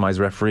compromise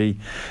referee,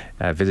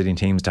 visiting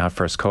teams to have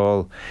first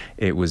call.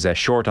 It was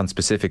short on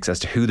specifics as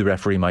to who the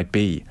referee might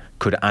be.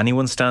 Could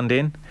anyone stand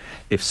in?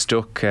 If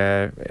stuck,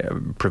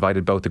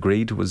 provided both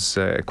agreed, was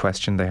a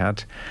question they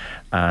had.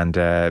 And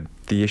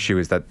the issue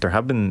is that there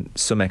have been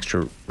some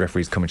extra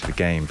referees coming to the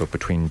game, but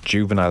between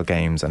juvenile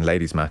games and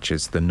ladies'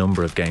 matches, the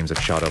number of games have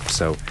shot up,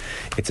 so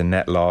it's a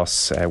net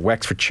loss.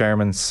 Wexford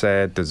chairman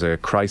said there's a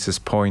crisis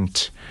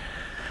point.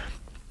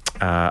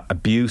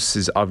 Abuse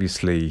is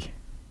obviously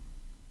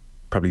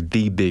probably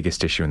the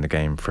biggest issue in the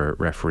game for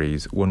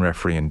referees. One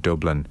referee in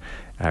Dublin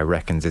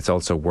reckons it's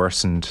also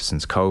worsened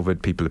since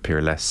COVID. People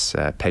appear less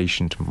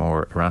patient,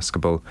 more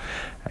irascible.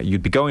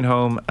 You'd be going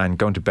home and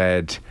going to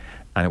bed,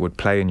 and it would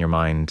play in your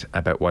mind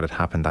about what had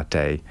happened that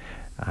day.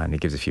 And he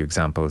gives a few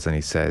examples, and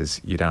he says,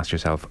 you'd ask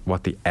yourself,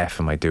 what the F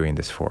am I doing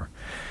this for?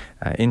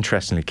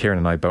 Interestingly, Kieran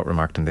and I both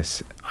remarked on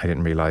this. I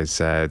didn't realise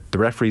the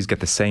referees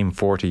get the same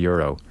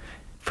 €40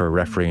 for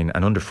refereeing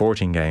an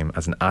under-14 game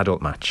as an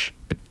adult match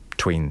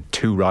between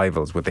 2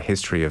 rivals with a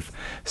history of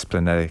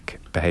splenetic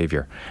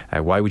behaviour.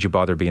 Why would you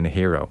bother being a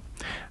hero?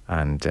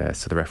 And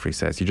so the referee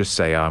says, you just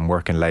say, I'm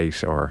working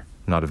late or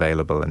not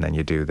available, and then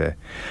you do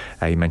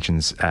he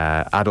mentions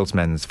adults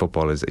men's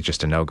football is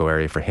just a no-go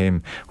area for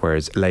him,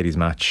 whereas ladies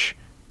match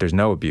there's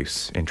no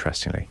abuse,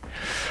 interestingly.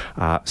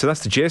 So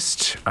that's the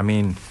gist. I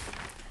mean,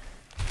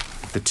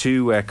 the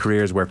 2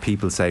 careers where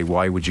people say,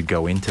 why would you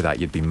go into that,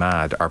 you'd be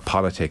mad, are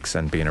politics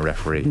and being a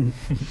referee.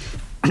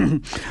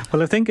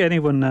 Well, I think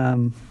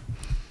anyone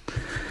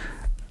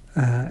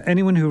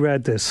who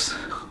read this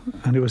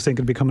and who was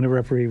thinking of becoming a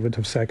referee would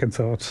have second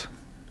thoughts.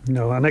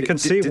 No, and I can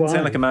see why. Didn't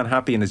sound like a man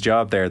happy in his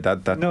job there.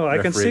 That no, I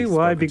can see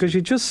why, because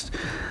you just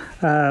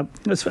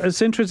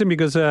it's interesting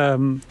because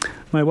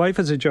my wife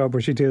has a job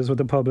where she deals with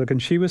the public,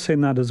 and she was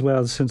saying that as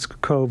well. Since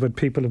COVID,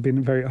 people have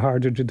been very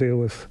harder to deal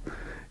with.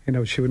 You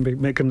know, she would be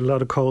making a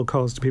lot of cold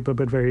calls to people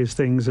about various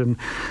things, and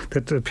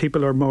that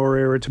people are more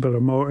irritable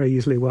or more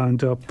easily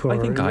wound up, or I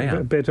think I am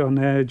a bit on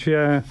edge.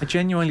 Yeah, I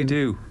genuinely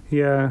do.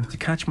 Yeah, to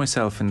catch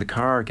myself in the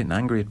car getting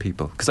angry at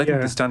people, because I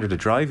think the standard of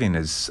driving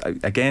is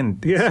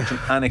again such an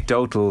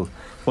anecdotal,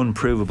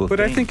 unprovable but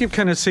thing. I think you've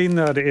kind of seen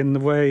that in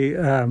the way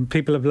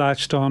people have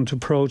latched on to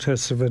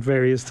protests about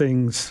various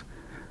things,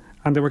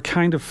 And they were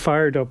kind of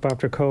fired up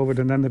after COVID,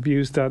 and then they've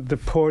used that, they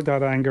poured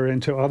that anger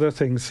into other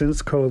things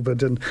since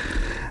COVID. And,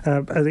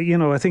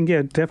 I think,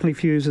 definitely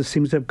fuses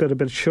seems to have got a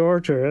bit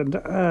shorter. And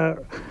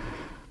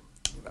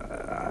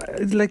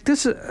like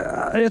this,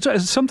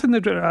 it's something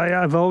that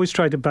I've always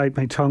tried to bite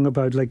my tongue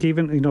about. Like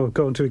even,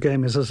 going to a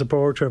game as a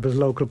supporter of a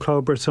local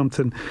club or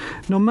something,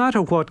 no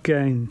matter what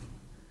game,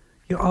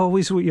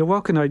 you're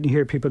walking out and you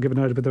hear people giving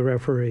out about the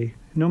referee.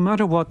 No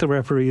matter what the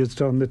referee has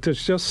done, that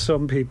there's just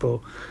some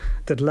people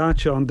that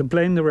latch on to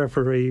blame the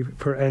referee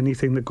for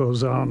anything that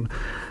goes on.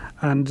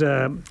 And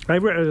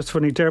it's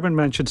funny, Dermot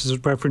mentions his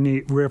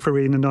refereeing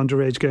an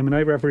underage game, and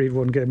I refereed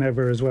one game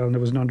ever as well, and it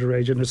was an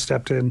underage, and I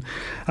stepped in,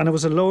 and it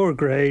was a lower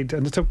grade,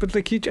 and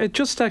it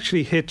just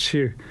actually hits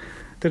you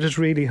that it's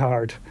really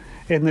hard.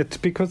 In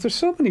that, because there's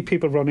so many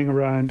people running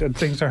around and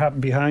things are happening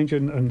behind you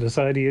on the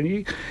side of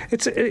you,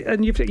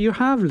 you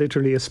have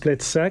literally a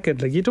split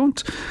second. Like you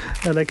don't,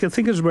 I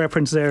think there's a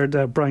reference there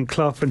to Brian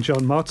Clough and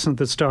John Motson at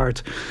the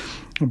start.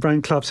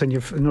 Brian Clough saying,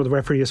 the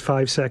referee has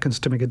 5 seconds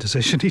to make a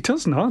decision. He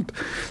does not.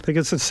 Like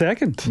it's a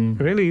second,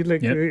 really.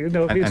 Like and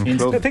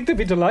I think they'd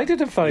be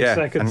delighted at 5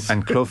 seconds.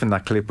 And Clough in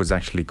that clip was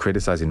actually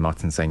criticising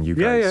Motson, saying, "You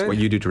guys, what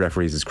you do to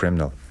referees is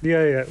criminal."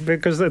 Yeah,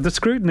 because the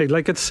scrutiny,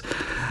 like it's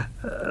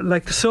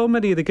like so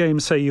many of the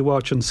games say you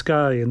watch on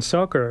Sky in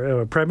soccer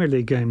or Premier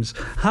League games,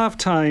 half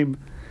time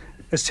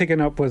is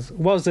taken up with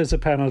was this a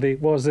penalty?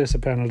 Was this a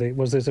penalty?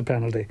 Was this a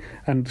penalty?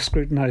 And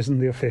scrutinising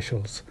the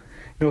officials.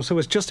 So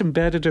it's just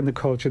embedded in the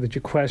culture that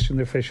you question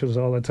the officials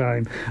all the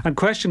time. And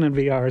questioning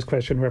VR is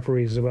questioning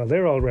referees as well.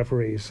 They're all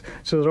referees.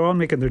 So they're all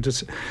making they're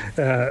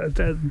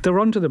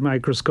under the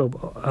microscope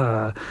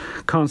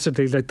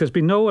constantly. Like there's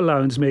been no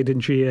allowance made in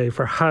GA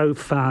for how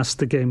fast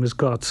the game has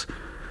got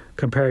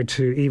compared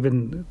to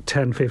even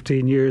 10,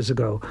 15 years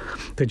ago.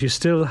 That you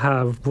still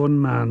have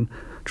one man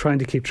trying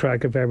to keep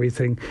track of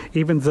everything,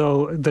 even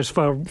though there's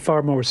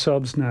far more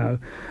subs now.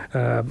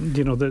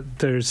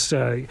 There's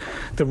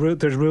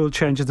rule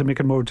changes that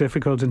make it more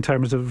difficult in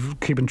terms of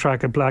keeping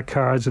track of black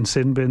cards and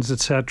sin bins,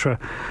 etc.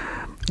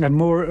 And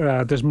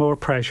there's more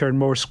pressure and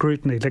more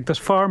scrutiny. Like there's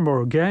far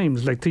more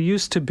games. Like there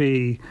used to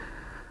be.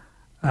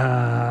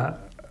 Like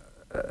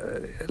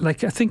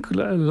I think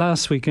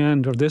last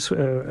weekend or this,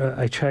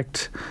 I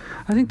checked.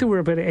 I think there were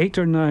about 8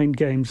 or 9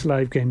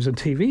 live games on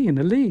TV in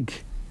the league.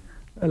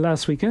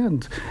 Last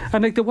weekend,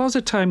 and like there was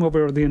a time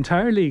where the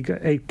entire league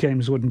 8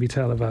 games wouldn't be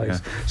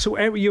televised. Yeah. So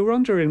you're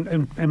under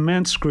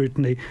immense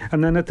scrutiny,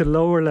 and then at the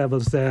lower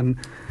levels, then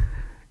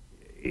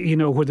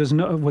where there's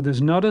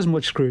not as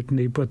much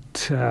scrutiny,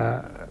 but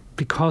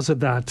because of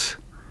that,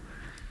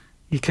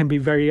 you can be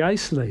very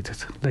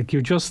isolated. Like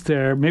you're just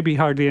there, maybe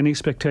hardly any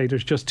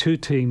spectators, just 2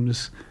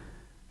 teams.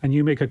 And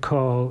you make a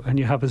call, and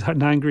you have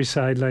an angry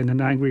sideline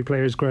and angry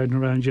players crowding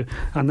around you,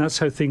 and that's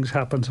how things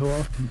happen so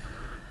often.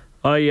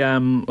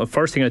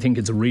 First thing, I think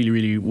it's a really,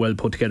 really well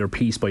put together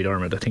piece by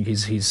Dermot. I think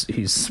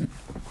he's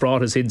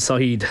brought us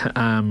inside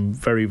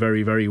very,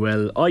 very, very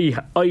well.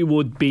 I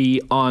would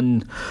be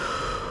on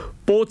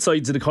both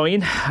sides of the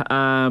coin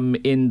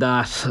in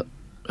that,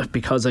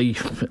 because I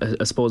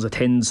suppose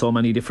attend so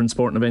many different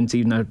sporting events,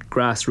 even at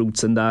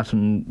grassroots and that,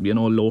 and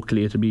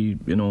locally it'll be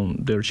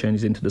they're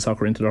changes into the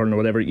soccer, into the hurling or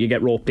whatever. You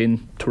get roped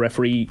in to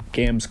referee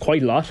games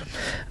quite a lot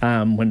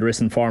when there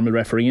isn't formal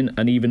refereeing,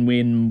 and even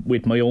when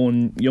with my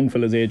own young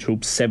fellas age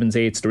groups, 7s,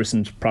 8s, there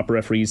isn't proper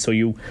referees, so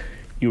you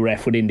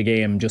ref within the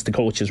game, just the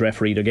coaches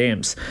referee the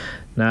games.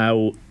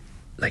 Now,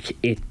 like,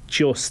 it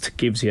just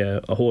gives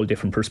you a whole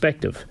different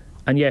perspective,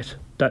 and yet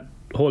that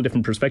whole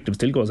different perspective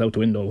still goes out the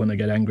window when I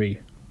get angry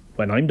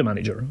when I'm the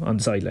manager on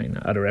the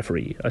sideline at a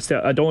referee.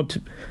 I don't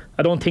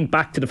think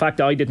back to the fact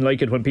that I didn't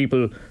like it when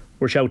people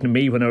were shouting at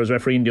me when I was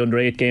refereeing the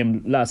under-8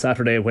 game last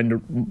Saturday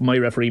when my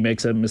referee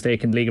makes a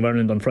mistake in the League of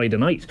Ireland on Friday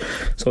night.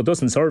 So it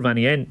doesn't serve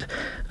any end.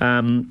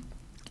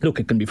 Look,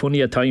 it can be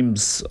funny at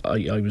times.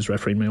 I was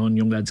refereeing my own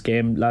young lads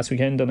game last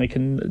weekend, and I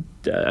can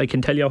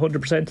tell you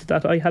 100%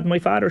 that I had my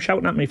father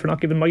shouting at me for not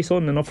giving my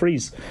son enough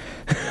frees.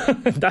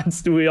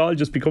 We all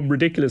just become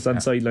ridiculous on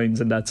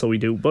sidelines, and that's how we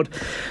do. But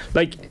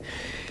like,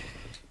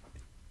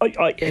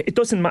 it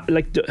doesn't matter.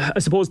 Like, I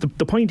suppose the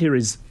point here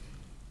is,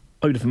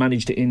 I would have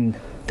managed in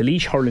the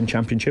Laois Hurling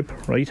Championship,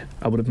 right?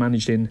 I would have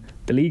managed in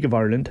the League of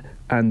Ireland,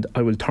 and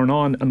I will turn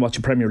on and watch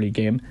a Premier League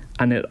game,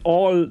 and at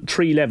all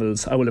 3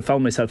 levels I will have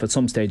found myself at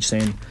some stage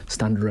saying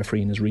standard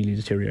refereeing is really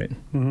deteriorating.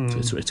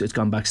 So it's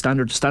gone back.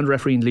 Standard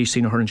refereeing in the Laois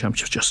Senior Hurling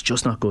Championship is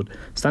just not good.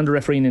 Standard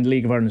refereeing in the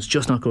League of Ireland is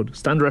just not good.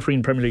 Standard refereeing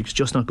in the Premier League is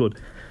just not good.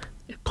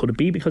 Could it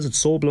be because it's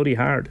so bloody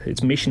hard?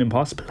 It's mission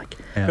impossible.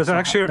 Because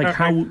actually,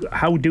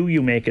 how do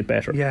you make it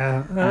better?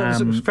 Yeah,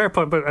 it's a fair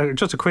point. But I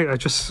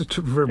just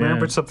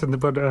remembered something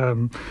about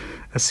a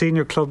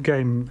senior club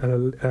game,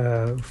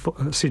 a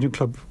senior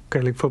club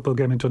Gaelic football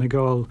game in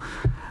Donegal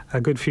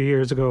a good few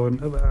years ago,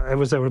 and I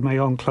was there with my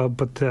own club,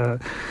 but.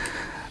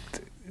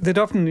 They'd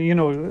often,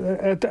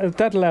 at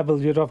that level,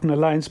 a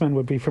linesman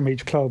would be from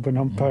each club and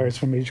umpires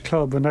from each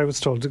club. And I was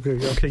told,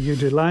 okay, you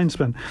do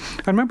linesman.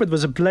 I remember there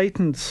was a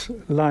blatant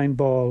line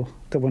ball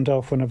that went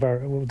off one of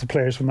the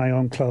players from my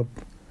own club.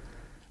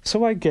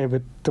 So I gave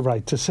it the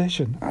right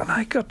decision. And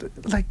I got,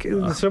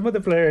 some of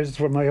the players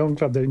from my own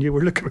club, and you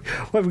were looking,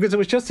 well, because it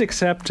was just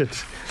accepted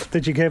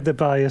that you gave the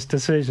biased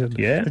decision.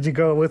 Yeah. That you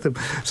go with them.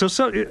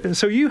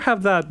 So you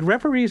have that,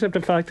 referees have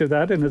to factor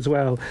that in as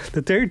well,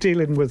 that they're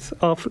dealing with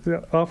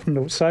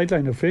often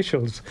sideline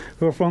officials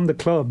who are from the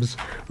clubs,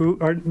 who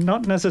are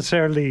not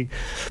necessarily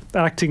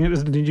acting in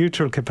a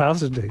neutral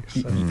capacity.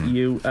 So.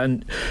 You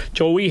and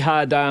Joe, we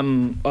had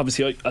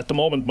obviously at the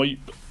moment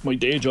my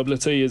day job,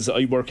 let's say, is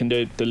I work in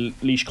the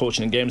Laois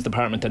coaching and games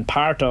department, and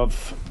part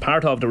of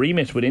the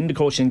remit within the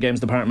coaching and games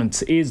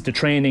department is the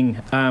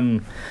training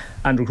and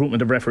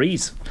recruitment of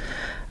referees.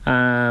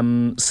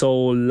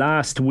 So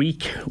last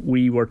week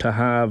we were to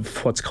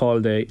have what's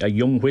called a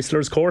young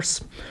whistlers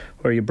course,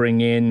 where you bring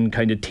in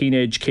kind of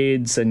teenage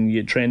kids and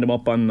you train them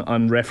up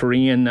on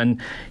refereeing.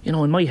 And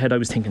in my head I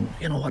was thinking,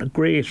 what a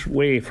great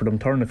way for them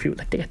to earn a few,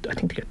 I think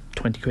they get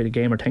 20 quid a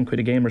game or 10 quid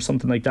a game or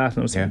something like that. And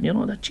I was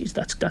thinking,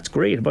 that's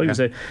great. If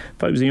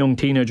I was a young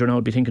teenager now,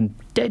 I'd be thinking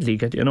deadly,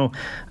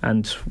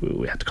 and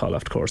we had to call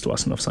off the course. There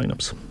wasn't enough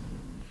sign-ups.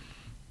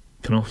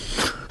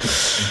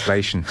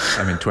 Inflation.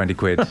 20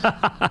 quid.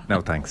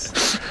 No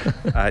thanks.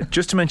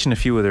 Just to mention a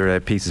few other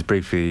pieces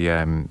briefly,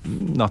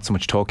 not so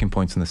much talking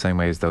points in the same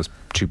way as those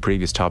two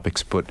previous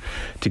topics, but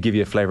to give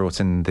you a flavour of what's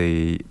in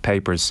the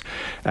papers.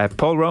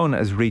 Paul Rowan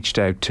has reached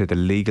out to the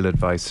legal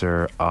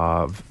advisor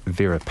of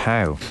Vera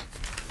Pauw.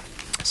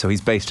 So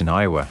he's based in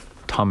Iowa.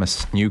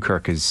 Thomas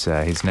Newkirk is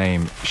his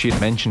name. She had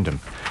mentioned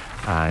him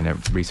in a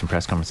recent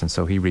press conference, and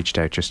so he reached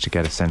out just to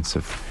get a sense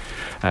of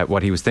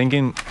what he was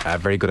thinking. A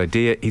very good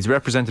idea. He's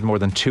represented more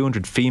than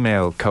 200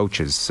 female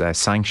coaches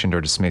sanctioned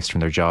or dismissed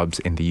from their jobs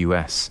in the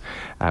US.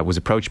 Was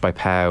approached by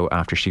Pauw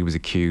after she was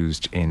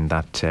accused in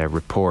that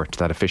report,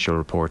 that official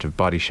report, of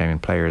body shaming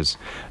players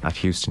at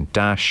Houston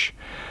Dash.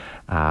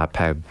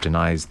 Pauw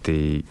denies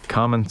the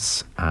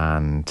comments,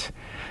 and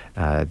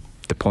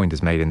the point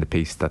is made in the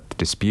piece that the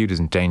dispute is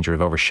in danger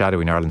of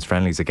overshadowing Ireland's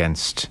friendlies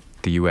against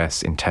the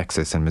US in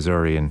Texas and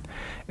Missouri in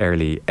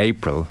early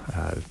April.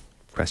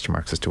 Question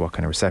marks as to what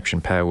kind of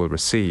reception Pauw will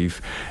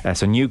receive.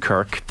 So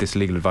Newkirk, this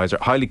legal advisor,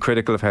 highly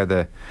critical of how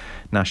the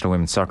National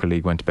Women's Soccer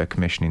League went about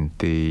commissioning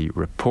the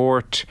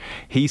report.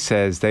 He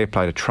says they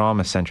applied a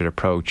trauma-centred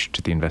approach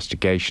to the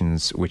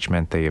investigations, which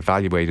meant they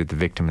evaluated the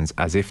victims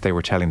as if they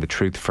were telling the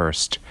truth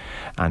first,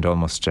 and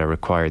almost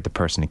required the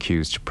person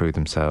accused to prove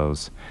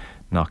themselves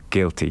not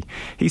guilty.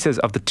 He says,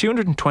 of the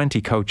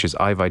 220 coaches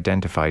I've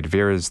identified,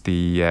 Vera's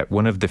the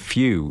one of the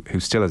few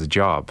who still has a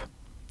job.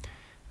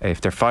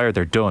 If they're fired,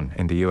 they're done.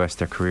 In the US,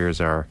 their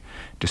careers are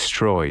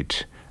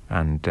destroyed.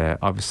 And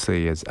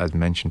obviously, as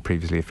mentioned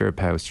previously, if Vera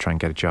Pauw is to try and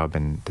get a job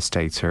in the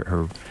States,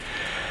 her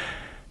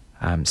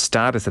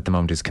status at the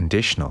moment is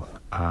conditional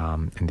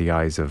in the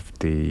eyes of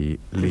the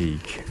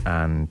league.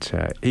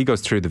 And he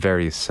goes through the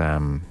various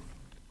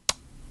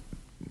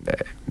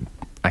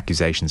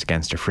accusations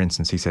against her. For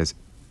instance, he says,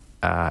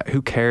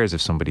 who cares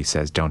if somebody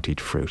says don't eat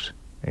fruit,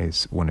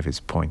 is one of his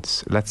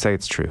points. Let's say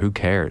it's true. Who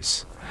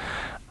cares?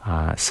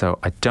 So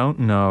I don't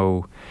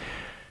know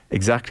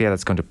exactly how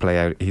that's going to play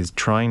out. He's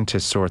trying to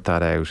sort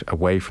that out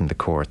away from the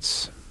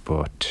courts,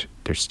 but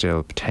there's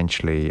still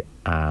potentially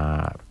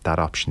that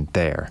option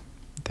there.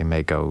 They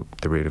may go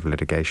the route of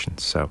litigation.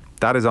 So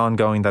that is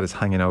ongoing. That is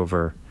hanging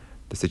over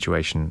the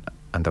situation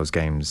and those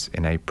games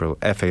in April.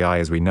 FAI,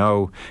 as we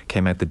know,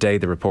 came out the day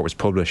the report was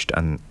published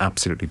and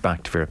absolutely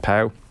backed Vera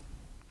Pauw,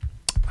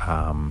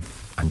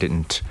 and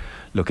didn't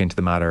look into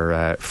the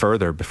matter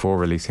further before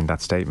releasing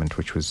that statement,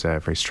 which was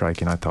very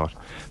striking, I thought.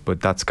 But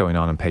that's going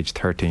on page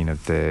 13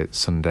 of the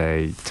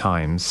Sunday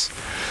Times.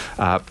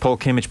 Paul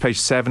Kimmage, page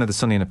 7 of the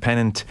Sunday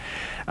Independent.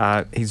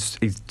 He's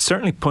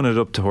certainly punted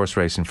up to horse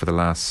racing for the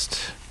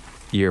last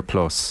year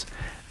plus,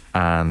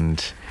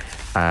 and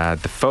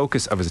the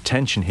focus of his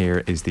attention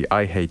here is the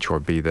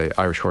IHRB, the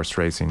Irish Horse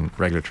Racing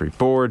Regulatory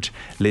Board.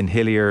 Lynn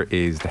Hillier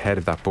is the head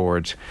of that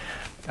board.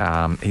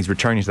 He's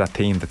returning to that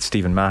theme that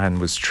Stephen Mahon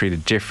was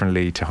treated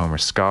differently to Homer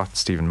Scott.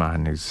 Stephen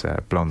Mahon, who's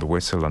blown the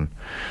whistle on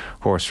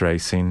horse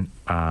racing,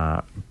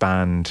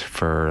 banned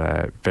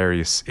for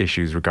various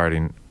issues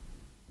regarding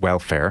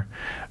welfare.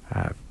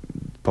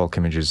 Paul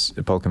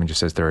Kimmage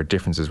says there are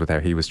differences with how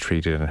he was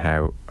treated and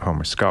how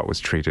Homer Scott was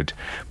treated.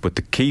 But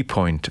the key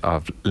point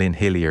of Lynn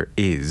Hillier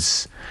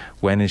is,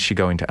 when is she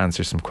going to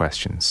answer some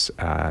questions?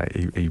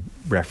 He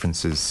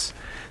references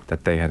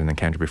that they had an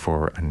encounter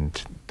before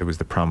and there was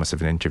the promise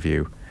of an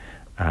interview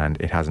and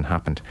it hasn't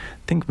happened.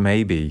 I think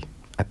maybe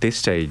at this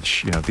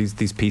stage,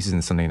 these pieces in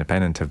the Sunday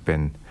Independent have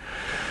been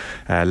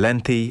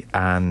lengthy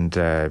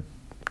and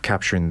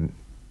capturing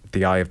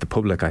the eye of the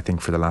public, I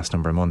think, for the last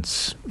number of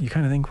months. You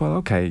kind of think, well,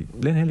 okay,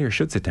 Lynn Hillier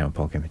should sit down with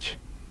Paul Kimmage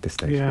at this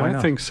stage. Yeah, Why not?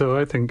 I think so.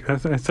 I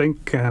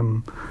think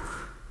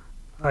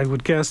I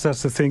would guess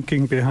that's the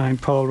thinking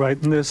behind Paul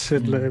writing this,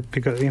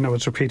 because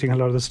it's repeating a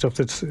lot of the stuff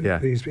that's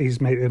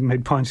he's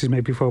made points he's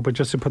made before, but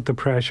just to put the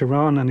pressure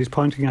on, and he's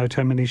pointing out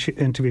how many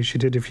interviews she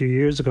did a few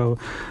years ago,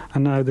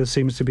 and now there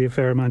seems to be a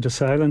fair amount of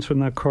silence from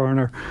that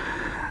corner,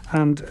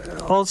 and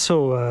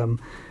also.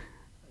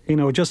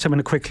 just having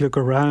a quick look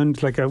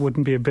around, like I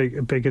wouldn't be a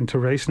big into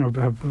racing or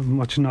have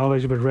much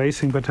knowledge about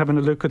racing, but having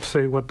a look at,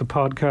 say, what the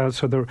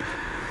podcasts or the,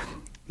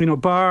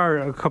 bar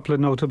a couple of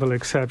notable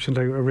exceptions,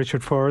 like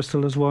Richard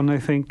Forrestal is one, I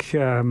think,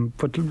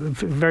 but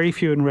very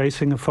few in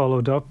racing have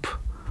followed up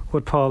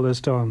what Paul has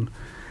done.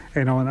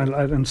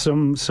 And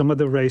some of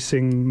the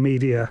racing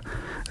media,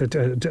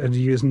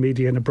 using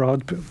media in a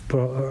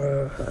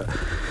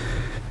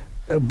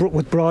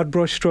with broad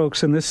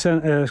brushstrokes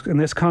in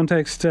this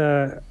context,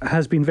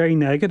 has been very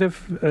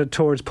negative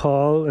towards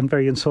Paul and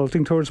very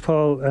insulting towards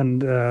Paul,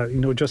 and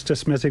just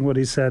dismissing what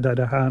he said out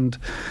of hand.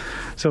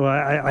 So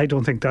I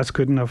don't think that's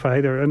good enough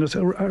either.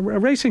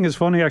 And racing is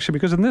funny actually,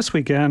 because in this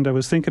weekend I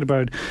was thinking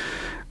about,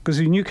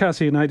 because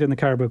Newcastle United in the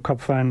Carabao Cup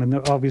final,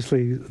 and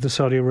obviously the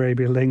Saudi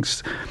Arabia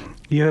links.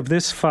 You have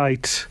this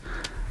fight,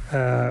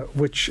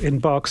 which in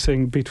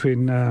boxing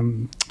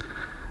between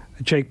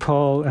Jake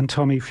Paul and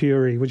Tommy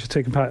Fury, which is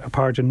taking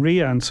part in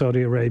Riyadh,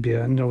 Saudi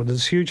Arabia. And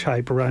there's huge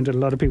hype around it. A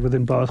lot of people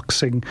within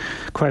boxing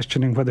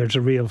questioning whether it's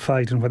a real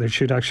fight and whether it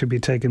should actually be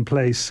taking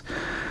place.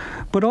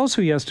 But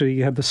also yesterday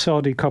you had the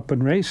Saudi Cup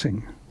in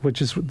racing, which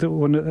is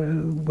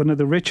one of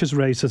the richest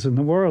races in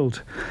the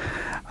world.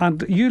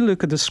 And you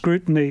look at the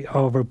scrutiny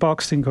over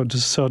boxing going to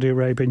Saudi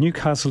Arabia,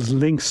 Newcastle's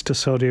links to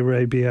Saudi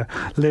Arabia,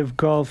 Live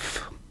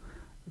Golf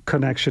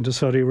connection to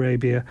Saudi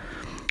Arabia.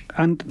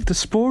 And the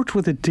sport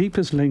with the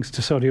deepest links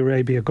to Saudi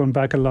Arabia going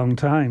back a long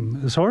time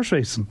is horse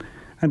racing.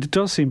 And it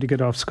does seem to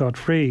get off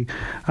scot-free.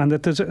 And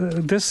that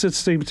this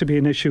seems to be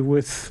an issue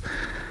with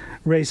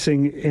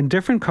racing in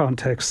different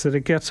contexts, that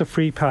it gets a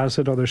free pass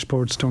that other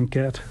sports don't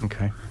get.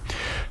 Okay.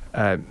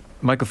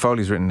 Michael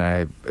Foley's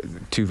written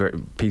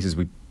two pieces.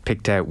 We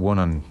picked out one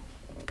on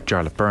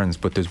Jarlath Burns,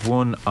 but there's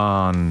one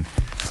on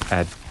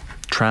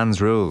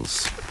trans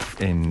rules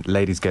in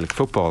ladies Gaelic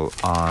football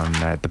on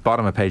the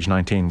bottom of page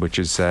 19, which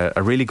is a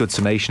really good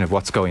summation of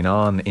what's going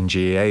on in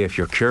GAA if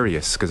you're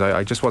curious, because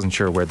I just wasn't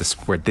sure where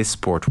this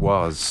sport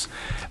was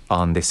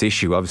on this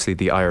issue. Obviously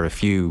the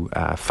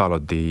IRFU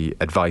followed the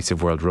advice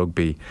of World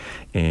Rugby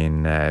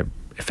in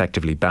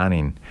effectively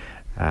banning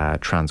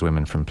trans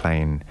women from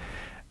playing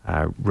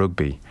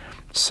rugby.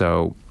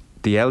 So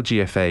the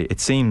LGFA, it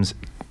seems,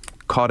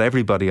 caught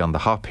everybody on the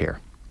hop here.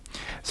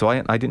 So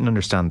I didn't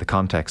understand the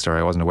context, or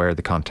I wasn't aware of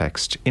the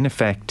context. In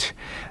effect,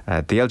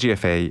 the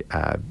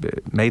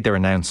LGFA made their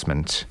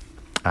announcement,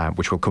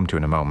 which we'll come to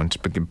in a moment,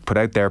 but put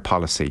out their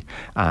policy.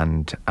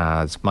 And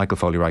as Michael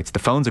Foley writes, the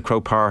phones at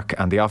Croke Park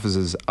and the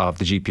offices of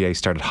the GPA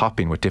started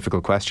hopping with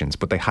difficult questions,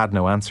 but they had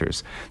no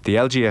answers. The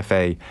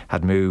LGFA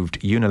had moved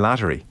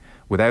unilaterally,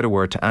 without a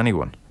word to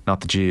anyone.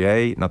 Not the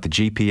GAA, not the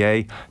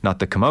GPA, not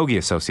the Camogie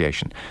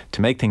Association.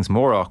 To make things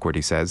more awkward,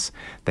 he says,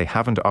 they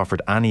haven't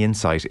offered any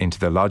insight into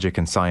the logic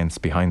and science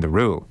behind the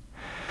rule.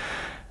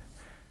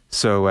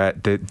 So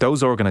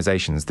those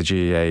organisations, the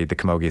GAA, the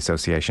Camogie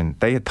Association,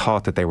 they had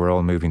thought that they were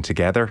all moving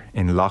together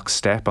in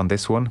lockstep on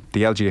this one.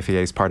 The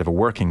LGFA is part of a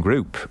working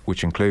group,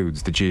 which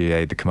includes the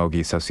GAA, the Camogie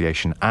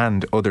Association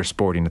and other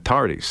sporting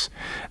authorities.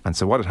 And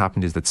so what had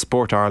happened is that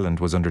Sport Ireland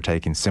was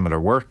undertaking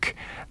similar work,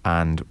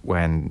 and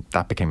when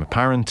that became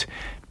apparent,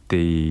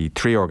 the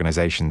three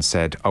organisations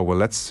said, "Oh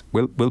well,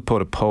 we'll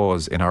put a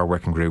pause in our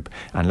working group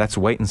and let's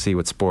wait and see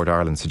what Sport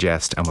Ireland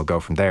suggests, and we'll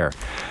go from there."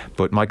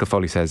 But Michael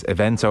Foley says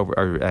events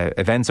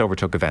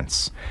overtook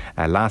events.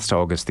 Last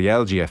August, the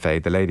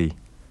LGFA, the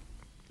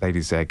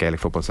Ladies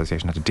Gaelic Football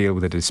Association, had to deal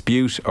with a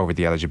dispute over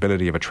the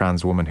eligibility of a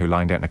trans woman who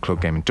lined out in a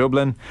club game in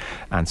Dublin,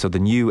 and so the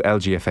new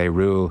LGFA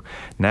rule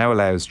now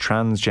allows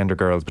transgender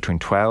girls between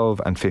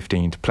 12 and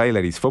 15 to play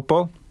ladies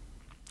football.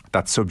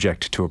 That's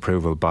subject to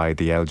approval by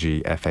the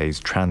LGFA's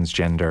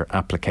Transgender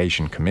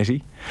Application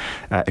Committee.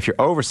 If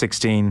you're over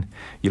 16,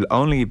 you'll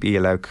only be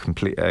allowed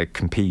to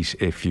compete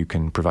if you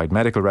can provide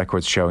medical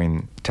records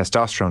showing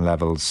testosterone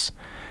levels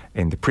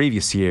in the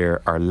previous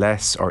year are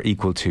less or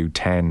equal to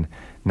 10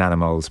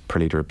 nanomoles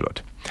per litre of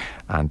blood.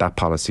 And that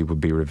policy will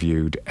be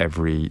reviewed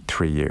every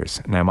 3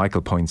 years. Now,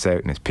 Michael points out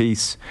in his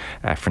piece,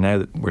 for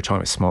now, we're talking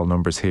about small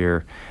numbers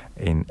here.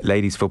 In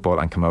ladies football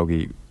and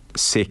camogie,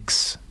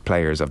 6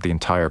 players of the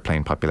entire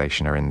playing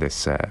population are in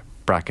this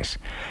bracket.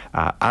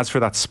 As for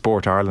that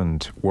Sport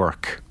Ireland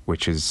work,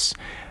 which is,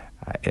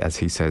 as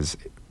he says,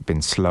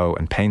 been slow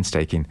and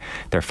painstaking,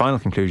 their final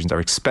conclusions are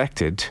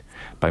expected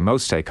by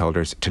most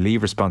stakeholders to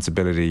leave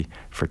responsibility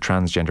for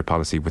transgender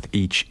policy with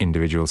each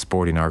individual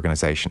sporting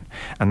organisation.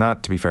 And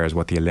that, to be fair, is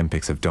what the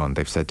Olympics have done.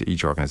 They've said to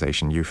each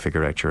organisation, you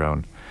figure out your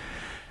own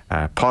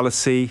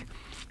policy.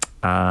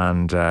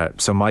 And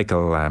so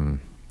Michael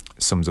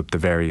sums up the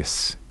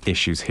various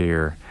issues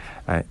here.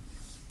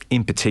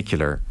 In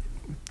particular,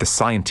 the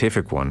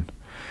scientific one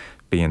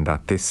being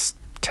that this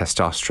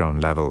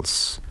testosterone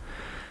levels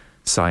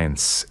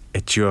science,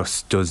 it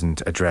just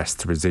doesn't address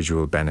the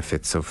residual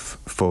benefits of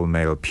full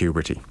male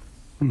puberty,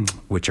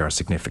 which are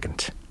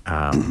significant.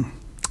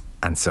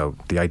 And so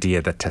the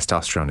idea that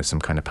testosterone is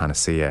some kind of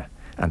panacea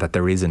and that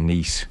there is a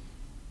neat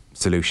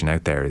solution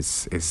out there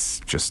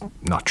is just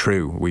not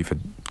true. We've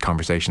had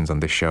conversations on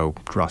this show,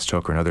 Ross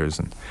Tucker and others,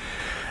 and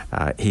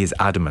he is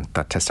adamant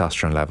that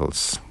testosterone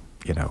levels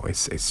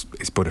it's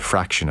but a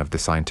fraction of the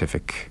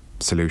scientific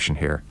solution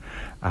here.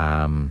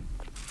 And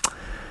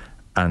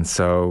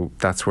so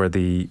that's where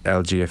the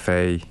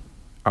LGFA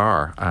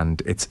are,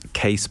 and it's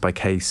case by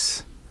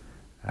case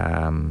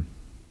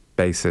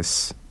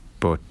basis.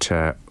 But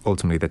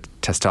ultimately, the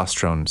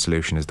testosterone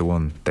solution is the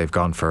one they've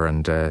gone for,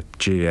 and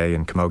GAA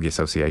and Camogie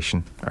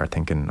Association are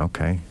thinking,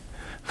 okay,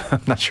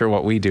 I'm not sure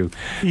what we do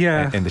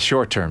in the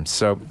short term.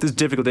 So this is a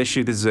difficult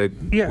issue. This is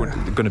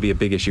going to be a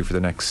big issue for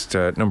the next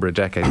number of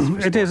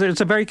decades. It is.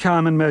 It's a very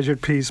calm and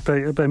measured piece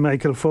by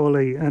Michael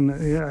Foley,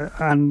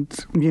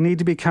 and you need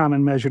to be calm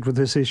and measured with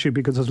this issue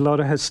because there's a lot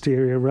of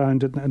hysteria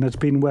around it, and it's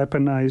been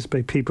weaponized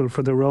by people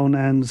for their own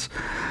ends.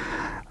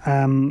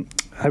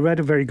 I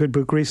read a very good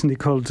book recently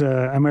called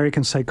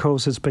American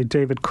Psychosis by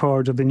David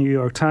Cord of the New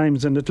York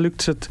Times, and it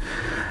looks at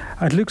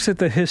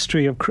the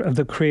history of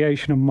the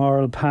creation of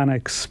moral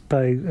panics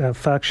by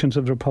factions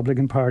of the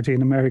Republican Party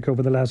in America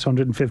over the last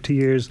 150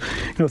 years.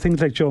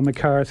 Things like Joe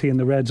McCarthy and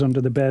the Reds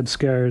under the bed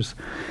scares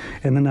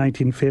in the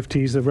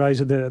 1950s, the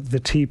rise of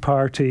the Tea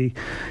Party,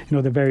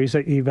 the various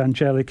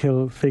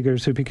evangelical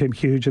figures who became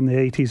huge in the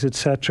 80s,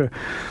 etc.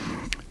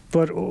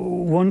 But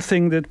one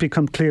thing that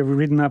became clear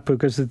reading that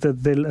book is that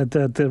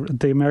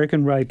the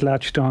American right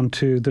latched on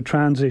to the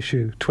trans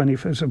issue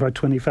about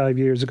 25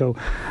 years ago,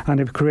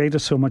 and it created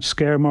so much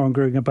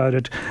scaremongering about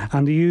it,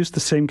 and they used the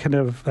same kind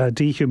of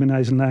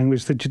dehumanising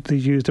language that they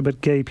used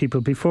about gay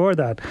people before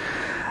that.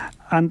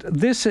 And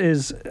this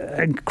is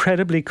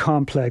incredibly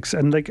complex.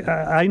 And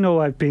I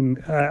know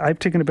I've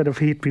taken a bit of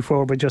heat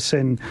before by just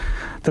saying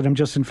that I'm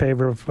just in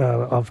favour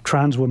of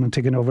trans women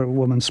taking over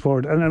women's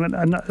sport,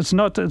 and it's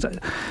not.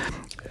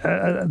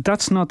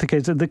 That's not the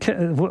case.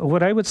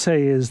 What I would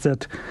say is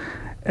that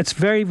it's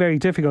very, very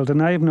difficult,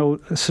 and I have no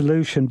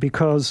solution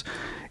because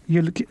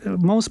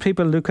most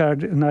people look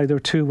at it in either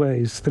two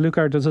ways. They look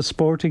at it as a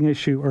sporting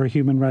issue or a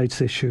human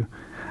rights issue,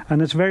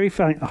 and it's very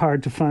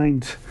hard to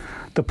find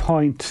the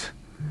point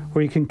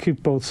where you can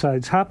keep both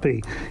sides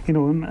happy.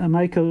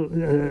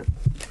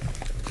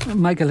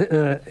 Michael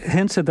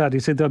hints at that. He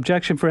said the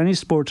objection for any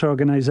sports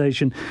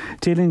organisation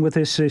dealing with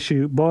this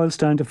issue boils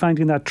down to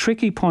finding that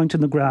tricky point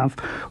in the graph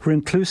where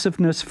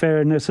inclusiveness,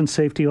 fairness and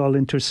safety all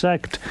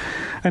intersect.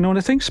 And I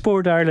think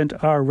Sport Ireland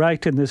are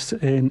right in this,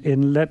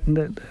 in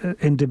letting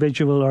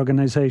individual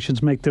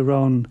organisations make their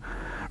own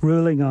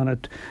ruling on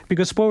it,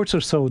 because sports are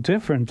so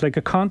different. Like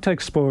a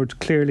contact sport,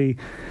 clearly,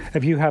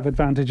 if you have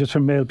advantages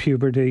from male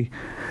puberty,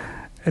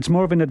 it's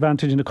more of an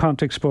advantage in a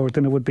contact sport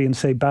than it would be in,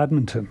 say,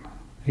 badminton.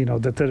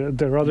 That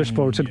there are other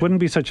sports, it wouldn't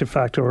be such a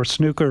factor, or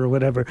snooker or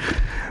whatever.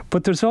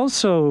 But there's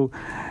also,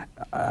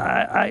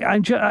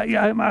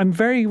 I'm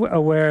very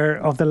aware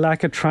of the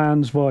lack of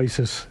trans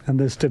voices in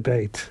this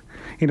debate.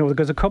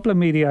 Because a couple of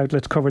media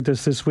outlets covered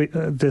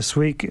this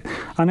week,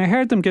 and I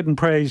heard them getting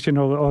praised.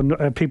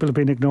 People have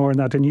been ignoring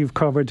that, and you've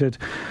covered it.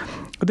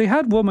 But they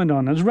had women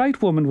on, as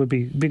right woman would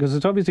be, because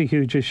it's obviously a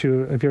huge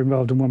issue if you're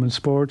involved in women's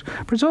sport,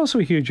 but it's also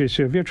a huge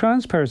issue if you're a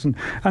trans person.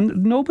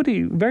 And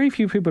very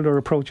few people are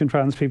approaching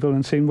trans people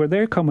and seeing where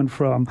they're coming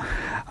from.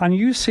 And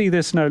you see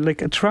this now,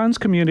 like a trans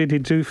community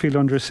do feel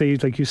under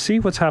siege. Like you see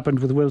what's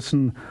happened with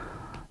Wilson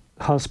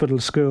Hospital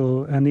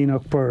School and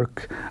Enoch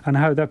Burke, and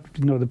how that,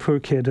 the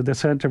poor kid at the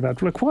centre of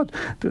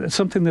that,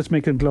 something that's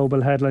making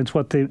global headlines,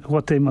 what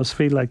they must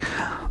feel like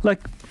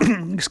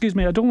excuse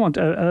me, I don't want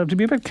to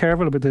be a bit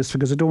careful about this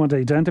because I don't want to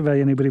identify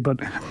anybody,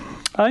 but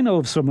I know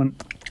of someone,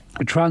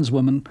 a trans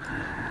woman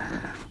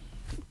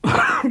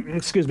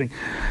excuse me,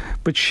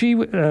 but she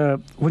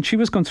when she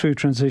was going through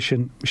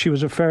transition, she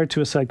was referred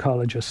to a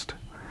psychologist.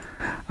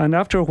 And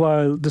after a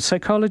while, the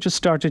psychologist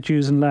started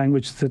using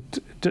language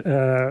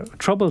that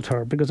troubled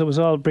her because it was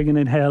all bringing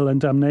in hell and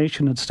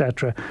damnation,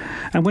 etc.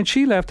 And when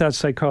she left that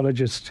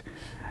psychologist,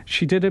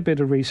 she did a bit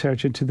of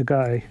research into the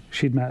guy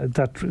she'd met,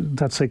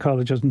 that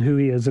psychologist, and who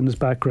he is and his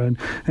background.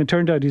 And it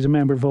turned out he's a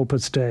member of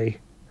Opus Dei.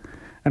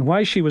 And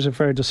why she was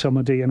referred to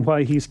somebody and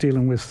why he's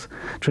dealing with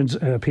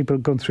people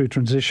going through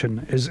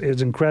transition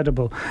is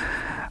incredible.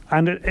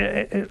 And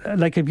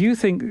if you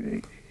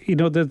think,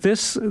 that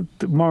this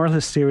moral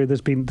hysteria,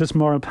 this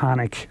moral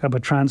panic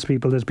about trans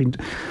people has been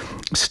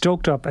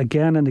stoked up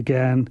again and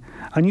again.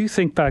 And you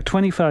think back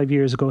 25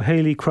 years ago,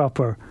 Hayley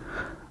Cropper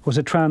was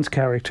a trans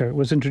character,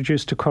 was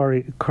introduced to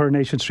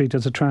Coronation Street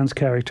as a trans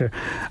character,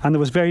 and there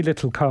was very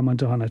little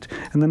comment on it.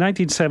 In the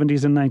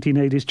 1970s and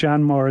 1980s,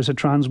 Jan Morris, a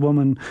trans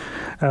woman,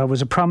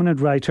 was a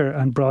prominent writer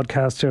and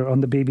broadcaster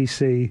on the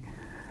BBC,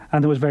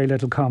 and there was very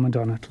little comment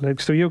on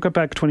it. So you go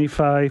back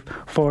 25,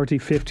 40,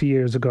 50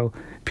 years ago,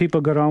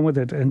 people got on with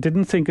it and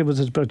didn't think it was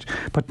as much.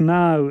 But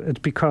now it's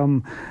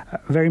become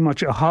very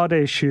much a hot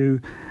issue,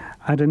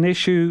 and an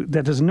issue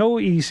that has no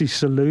easy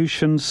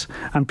solutions,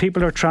 and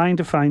people are trying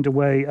to find a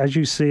way, as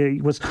you say.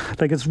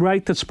 It's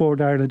right that Sport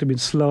Ireland have been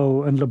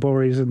slow and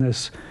laborious in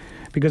this,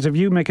 because if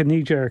you make a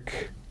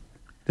knee-jerk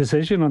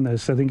decision on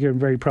this, I think you're in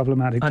very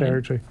problematic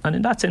territory. And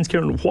in that sense,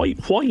 Kieran, why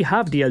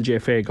have the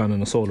LGFA gone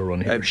on a solo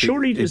run here?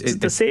 Surely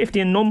the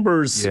safety in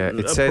numbers it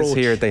approach. says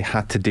here they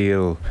had to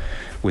deal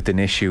with an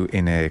issue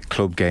in a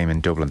club game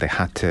in Dublin. They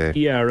had to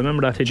Yeah, I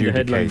remember that hitting the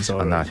headlines.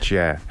 on that,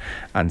 yeah.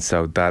 And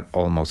so that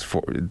almost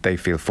they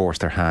feel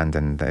forced their hand,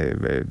 and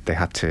they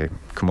had to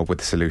come up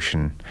with a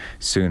solution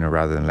sooner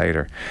rather than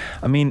later.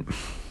 I mean,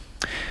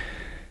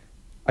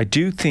 I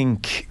do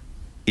think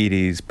it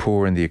is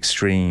poor in the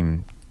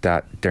extreme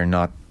that they're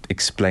not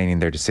explaining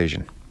their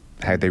decision,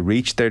 how they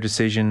reached their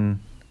decision,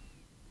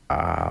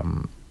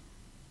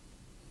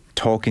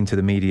 talking to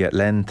the media at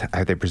length,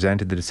 how they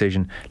presented the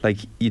decision. Like,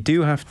 you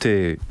do have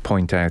to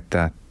point out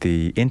that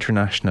the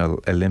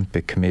International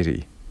Olympic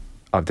Committee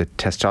of the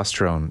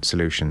testosterone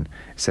solution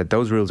said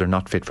those rules are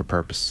not fit for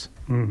purpose.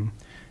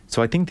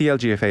 So I think the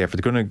LGFA, if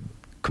they're going to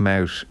come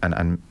out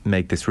and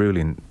make this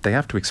ruling, they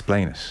have to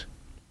explain it.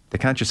 They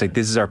can't just say,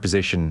 this is our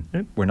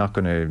position, we're not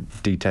going to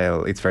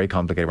detail, it's very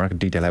complicated, we're not going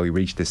to detail how we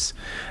reached this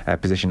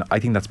position. I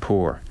think that's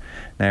poor.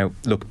 Now,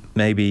 look,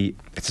 maybe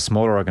it's a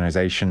smaller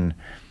organisation.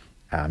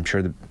 I'm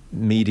sure the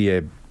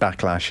media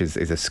backlash is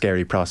a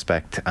scary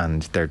prospect,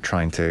 and they're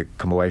trying to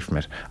come away from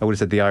it. I would have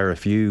said the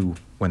IRFU,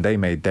 when they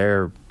made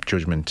their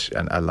judgment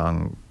and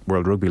along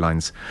World Rugby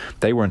lines,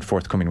 they weren't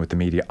forthcoming with the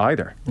media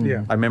either.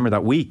 Yeah. I remember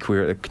that week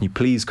where, can you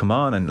please come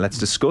on and let's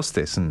discuss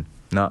this? And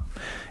not,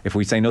 if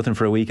we say nothing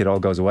for a week, it all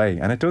goes away,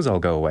 and it does all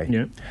go away.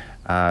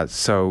 Yeah.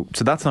 So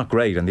that's not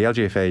great, and the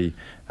LGFA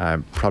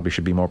probably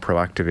should be more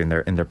proactive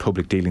in their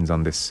public dealings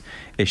on this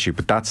issue.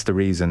 But that's the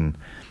reason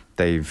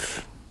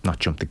they've not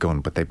jumped the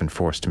gun, but they've been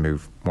forced to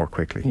move more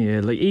quickly.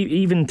 Yeah, like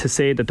even to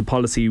say that the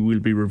policy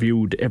will be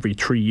reviewed every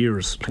 3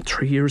 years. Like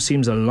 3 years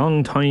seems a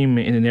long time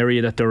in an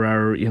area that there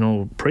are,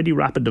 pretty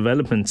rapid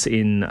developments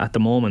in at the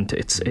moment.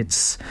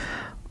 It's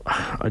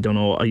I don't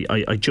know.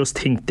 I just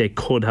think they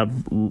could have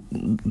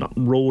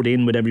rode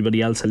in with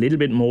everybody else a little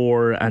bit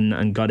more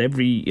and got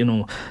every,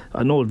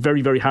 I know it's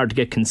very, very hard to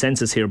get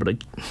consensus here, but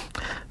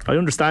I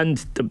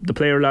understand the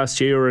player last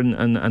year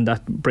and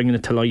that bringing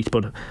it to light,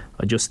 but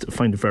I just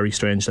find it very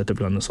strange that they've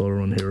gone the solo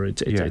run here.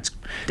 It's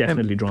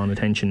definitely drawn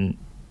attention.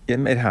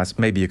 It has.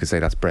 Maybe you could say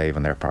that's brave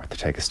on their part to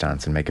take a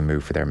stance and make a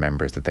move for their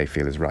members that they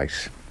feel is right.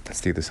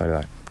 That's the other side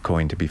of that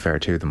coin, to be fair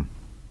to them.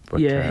 But,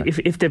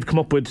 if they've come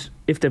up with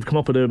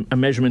a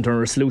measurement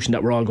or a solution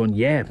that we're all going,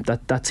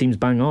 that seems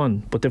bang on,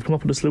 but they've come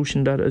up with a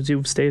solution that, as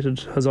you've stated,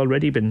 has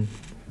already been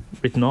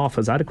written off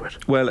as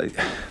adequate. Well,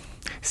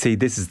 see,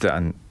 this is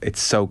and it's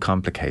so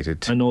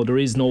complicated. I know there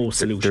is no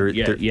solution.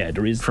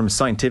 There is. From a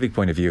scientific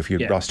point of view, if you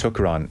had Ross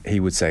Tucker on, he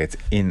would say it's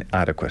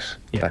inadequate.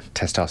 That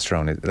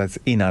testosterone that's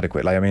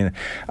inadequate. Like, I mean,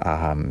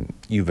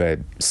 you've a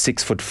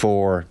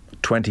 6'4",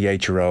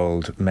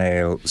 28-year-old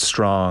male,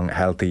 strong,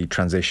 healthy,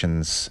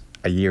 transitions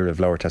a year of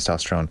lower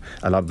testosterone,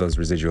 a lot of those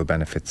residual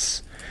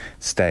benefits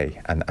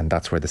stay, and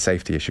that's where the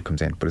safety issue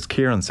comes in. But as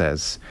Kieran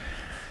says,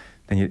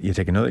 then you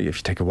take if you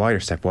take a wider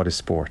step, what is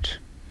sport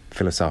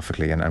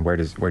philosophically, and where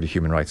do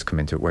human rights come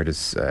into it? Where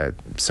does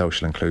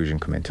social inclusion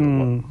come into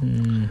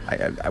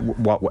it?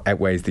 What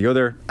outweighs the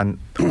other? And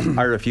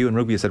IRFU and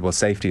rugby have said, well,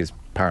 safety is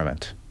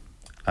paramount.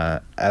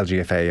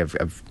 LGFA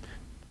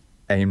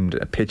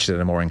have pitched it at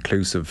a more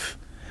inclusive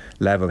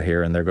level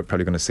here, and they're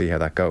probably going to see how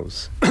that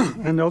goes.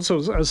 And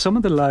also, some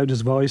of the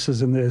loudest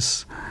voices in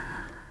this,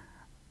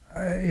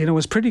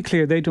 it's pretty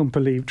clear they don't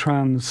believe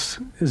trans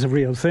is a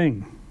real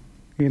thing.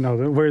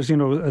 Whereas,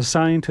 as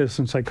scientists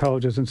and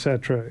psychologists,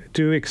 etc.,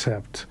 do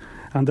accept,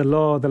 and the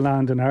law of the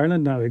land in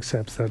Ireland now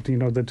accepts that,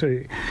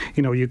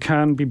 you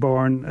can be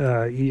born,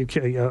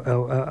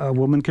 a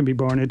woman can be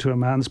born into a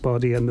man's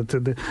body, and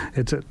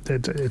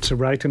it's a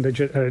right and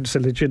it's a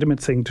legitimate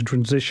thing to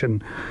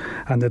transition,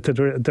 and that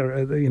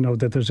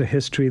that there's a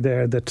history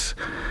there that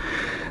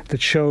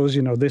shows,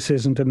 this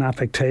isn't an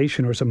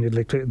affectation or something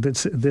like that.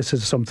 This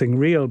is something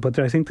real. But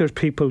I think there's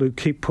people who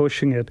keep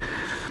pushing it.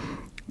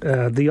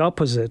 The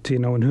opposite,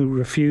 and who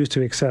refuse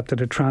to accept that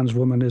a trans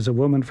woman is a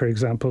woman, for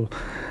example,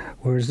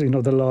 whereas,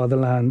 the law of the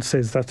land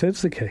says that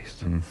is the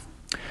case.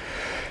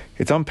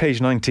 It's on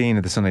page 19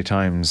 of the Sunday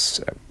Times.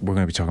 We're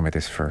going to be talking about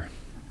this for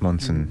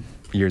months and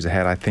years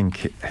ahead. I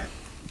think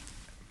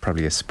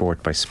probably a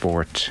sport by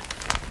sport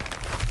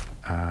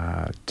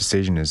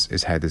decision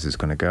is how this is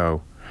going to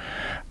go.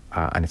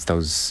 And it's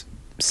those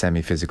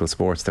semi-physical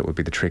sports that would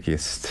be the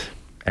trickiest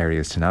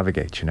areas to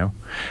navigate,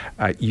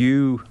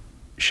 You,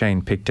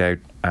 Shane, picked out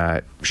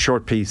a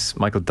short piece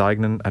Michael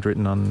Dignan had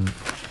written on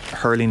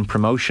hurling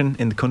promotion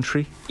in the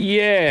country.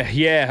 Yeah,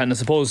 and I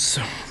suppose,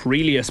 to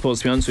be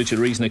honest with you,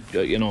 the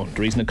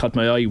reason it caught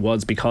my eye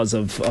was because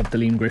of the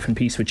Liam Griffin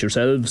piece with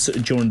yourselves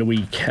during the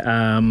week.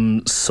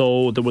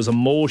 So there was a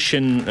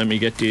motion, let me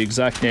get the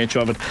exact nature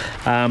of it.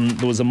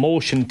 There was a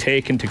motion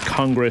taken to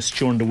Congress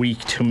during the week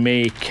to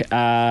make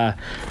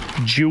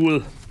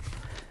dual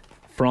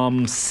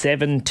from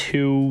 7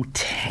 to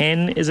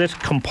 10, is it,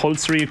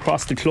 compulsory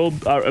across the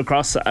club,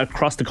 across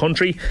the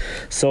country.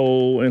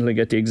 So I'll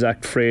get the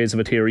exact phrase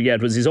of it here. Yeah,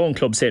 it was his own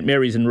club, St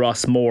Mary's in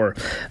Rossmore,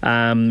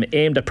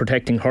 aimed at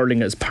protecting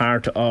hurling as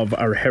part of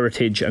our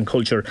heritage and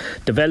culture,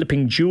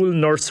 developing dual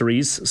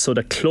nurseries so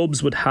that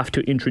clubs would have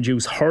to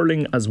introduce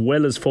hurling as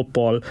well as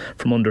football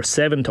from under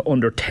 7 to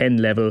under 10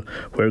 level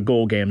where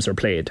go games are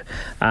played.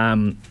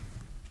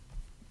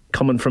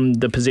 coming from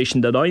the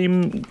position that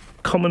I'm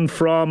coming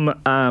from,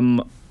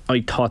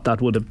 I thought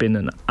that would have been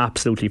an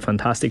absolutely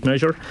fantastic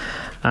measure.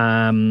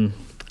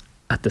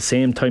 At the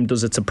same time,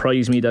 does it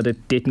surprise me that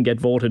it didn't get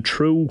voted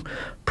through?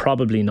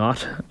 Probably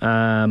not.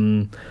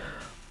 I'm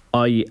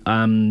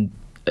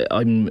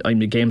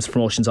the Games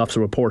Promotions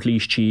Officer with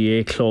Portlaoise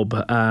GAA Club.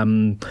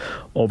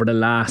 Over the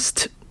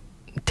last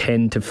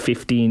 10 to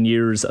 15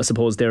 years, I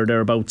suppose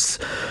thereabouts,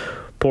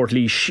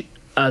 Portlaoise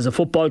as a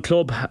football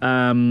club,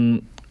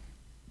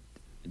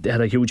 they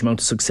had a huge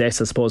amount of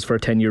success, I suppose, for a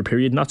 10-year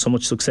period. Not so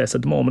much success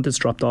at the moment. It's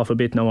dropped off a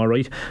bit now, all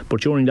right.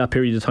 But during that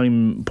period of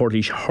time,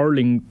 Portlaoise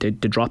hurling, they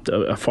dropped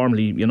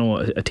formerly,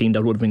 a team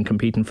that would have been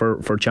competing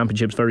for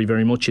championships very,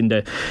 very much in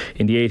the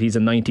 80s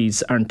and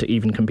 90s, aren't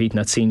even competing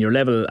at senior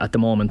level at the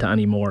moment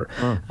anymore.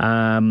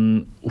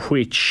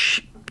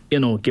 Which,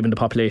 given the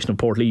population of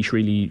Portlaoise,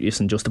 really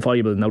isn't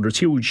justifiable. Now, there's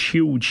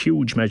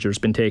huge measures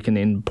been taken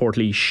in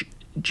Portlaoise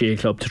GAA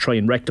Club to try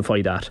and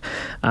rectify that,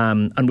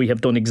 and we have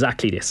done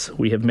exactly this.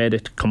 We have made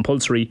it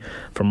compulsory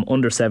from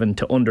under 7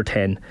 to under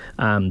 10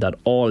 that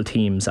all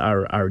teams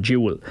are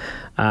dual,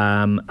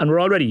 and we're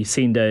already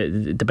seeing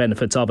the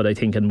benefits of it, I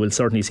think, and we'll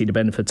certainly see the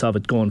benefits of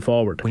it going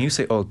forward. When you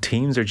say all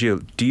teams are dual,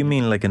 do you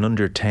mean like an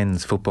under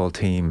 10s football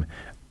team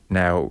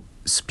now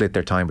split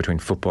their time between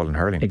football and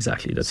hurling?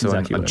 Exactly. That's so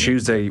exactly on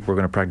Tuesday we're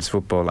going to practice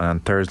football, and on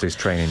Thursday's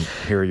training,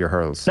 here are your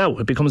hurls. Now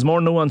it becomes more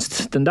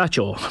nuanced than that,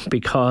 Joe,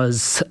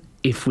 because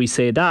if we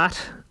say that,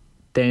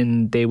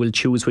 then they will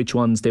choose which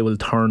ones they will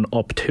turn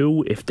up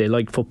to. If they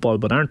like football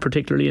but aren't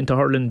particularly into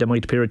hurling, they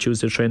might appear at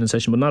Tuesday's training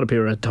session but not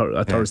appear at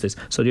Thursdays.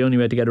 So the only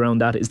way to get around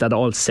that is that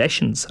all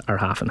sessions are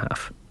half and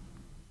half.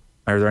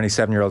 Are there any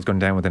 7-year-olds going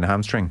down with a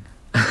hamstring?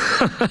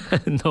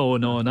 No,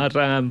 not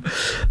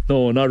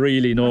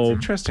really. No, that's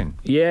interesting.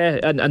 Yeah,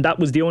 and that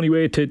was the only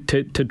way to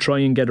try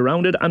and get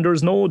around it. And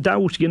there's no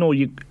doubt,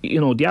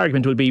 the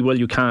argument will be, well,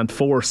 you can't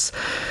force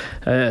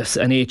an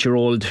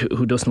 8-year-old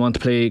who doesn't want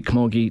to play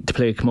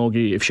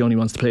camogie if she only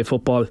wants to play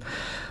football.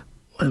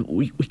 Well,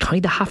 we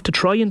kind of have to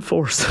try and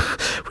force.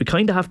 We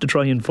kind of have to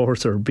try and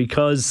force her,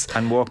 because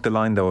and walk the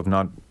line though of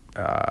not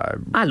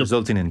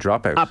resulting in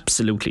dropout.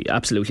 Absolutely.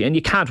 And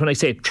you can't, when I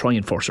say try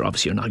and force her,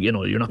 obviously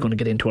you're not going to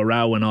get into a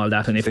row and all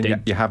that. And if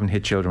you haven't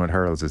hit children with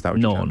hurls, is that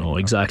what you're telling me? No,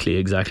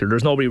 exactly.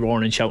 There's nobody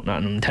roaring and shouting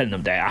at them and telling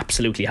them they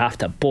absolutely have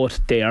to,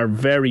 but they are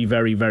very,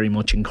 very, very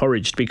much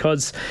encouraged,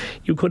 because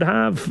you could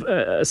have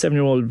a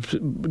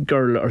 7-year-old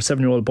girl or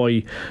 7-year-old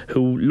boy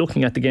who,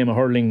 looking at the game of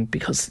hurling,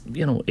 because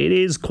it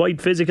is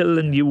quite physical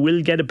and you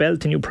will get a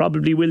belt and you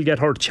probably will get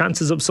hurt.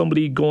 Chances of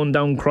somebody going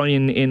down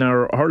crying in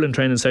our hurling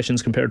training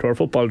sessions compared to our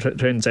football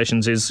training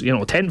sessions is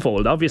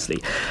tenfold, obviously,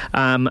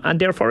 and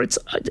therefore it's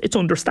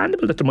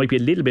understandable that there might be a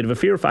little bit of a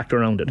fear factor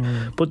around it.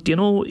 But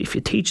if you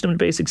teach them the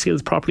basic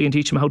skills properly and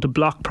teach them how to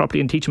block properly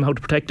and teach them how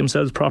to protect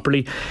themselves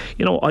properly,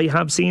 I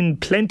have seen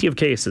plenty of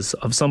cases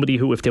of somebody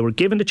who, if they were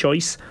given the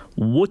choice,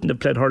 wouldn't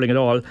have played hurling at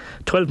all.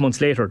 12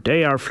 months later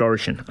they are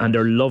flourishing and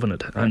they're loving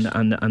it. Right.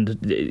 and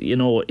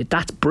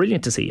that's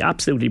brilliant to see,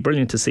 absolutely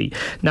brilliant to see.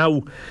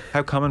 Now,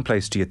 how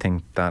commonplace do you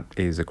think that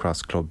is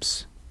across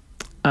clubs?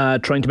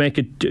 Trying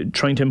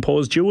to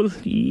impose dual,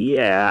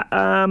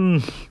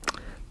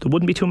 there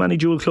wouldn't be too many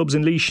dual clubs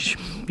in Laois.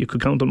 You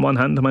could count on one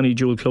hand how many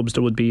dual clubs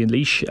there would be in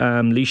Laois.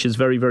 Laois is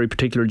very, very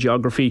particular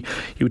geography.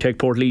 You take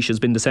Portlaoise, has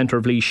been the centre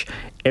of Laois.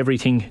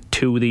 Everything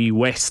to the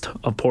west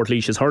of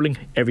Portlaoise is hurling.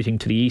 Everything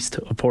to the east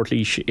of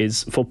Portlaoise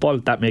is football.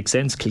 That makes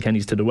sense.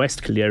 Kilkenny's to the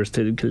west, Kildare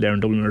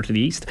and Dublin are to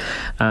the east,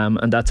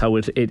 and that's how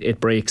it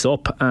breaks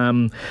up.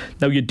 Now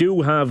you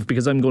do have,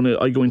 because I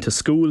go into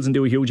schools and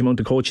do a huge amount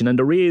of coaching, and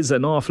there is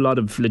an awful lot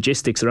of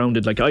logistics around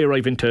it. Like, I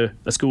arrive into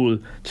a school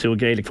to do a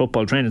Gaelic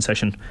football training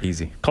session.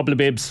 Easy. Couple of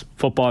bibs,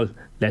 football,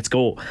 let's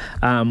go.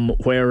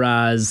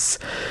 Whereas,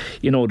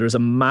 there's a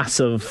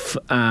massive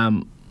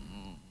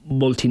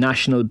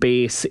multinational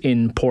base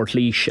in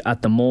Portlaoise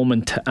at the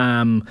moment,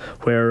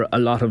 where a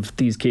lot of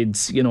these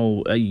kids,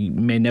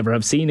 may never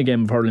have seen a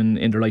game of hurling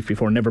in their life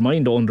before, never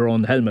mind own their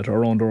own helmet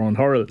or own their own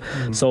hurl.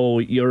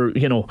 So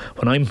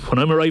when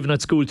I'm arriving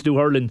at school to do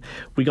hurling,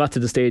 we got to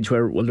the stage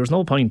where, well, there's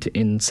no point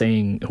in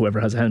saying whoever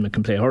has a helmet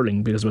can play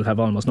hurling, because we'll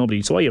have almost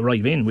nobody. So I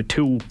arrive in with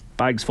 2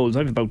 bags full. I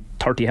have about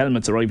 30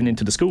 helmets arriving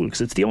into the school, because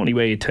it's the only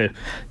way to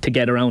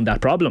get around that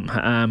problem,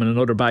 and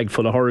another bag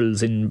full of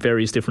hurls in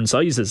various different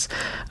sizes.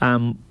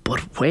 But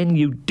when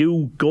you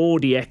do go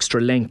the extra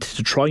length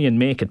to try and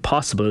make it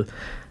possible,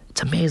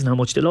 it's amazing how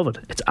much they love it.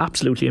 It's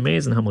absolutely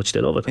amazing how much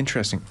they love it.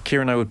 Interesting.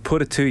 Kieran, I would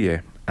put it to you,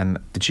 and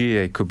the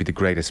GAA could be the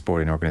greatest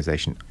sporting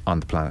organisation on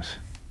the planet. I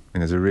mean,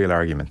 there's a real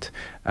argument.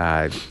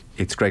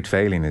 Its great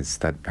failing is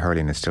that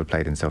hurling is still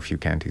played in so few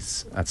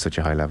counties at such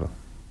a high level.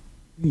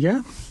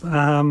 Yeah.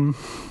 Well,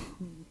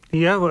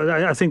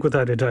 I think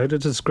without a doubt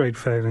it is a great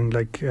failing.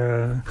 Like,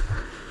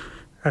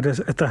 at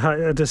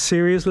a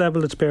serious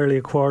level, it's barely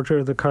a quarter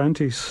of the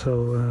counties.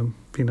 So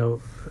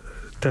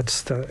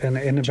that's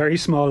in a very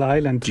small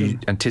island. Do you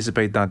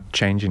anticipate that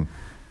changing?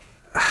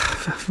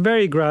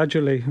 Very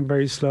gradually,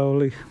 very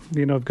slowly.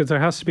 Because there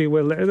has to be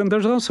and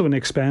there's also an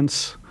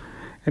expense.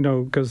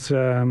 Because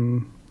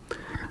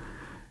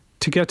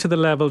to get to the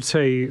level,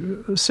 say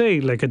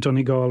like a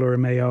Donegal or a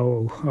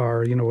Mayo,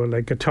 or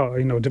like a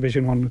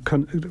Division 1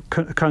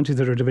 counties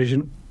that are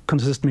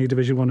consistently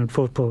Division 1 in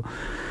football,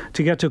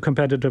 to get to a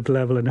competitive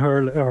level in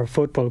or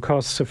football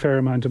costs a fair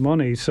amount of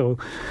money. So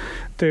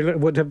they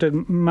would have to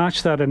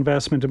match that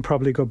investment and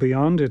probably go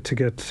beyond it to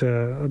get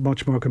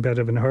much more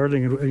competitive in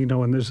hurling.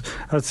 And there's,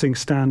 as things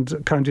stand,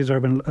 counties are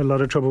having a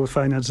lot of trouble with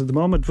finance at the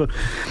moment. But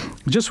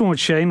just from what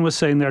Shane was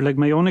saying there, like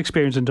my own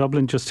experience in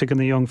Dublin, just taking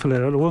the young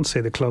fella, I won't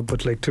say the club,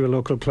 but like to a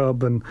local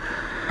club, and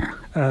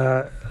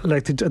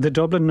like the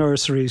Dublin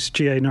nurseries,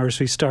 GA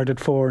nurseries, start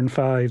at 4 and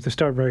 5. They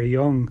start very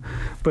young,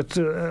 but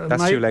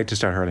that's too late to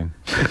start hurling.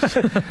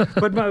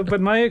 but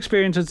my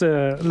experience is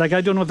like, I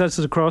don't know if that's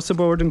across the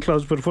board in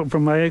clubs, but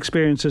from my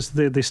experience is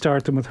they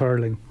start them with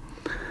hurling.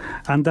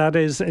 And that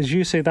is, as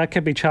you say, that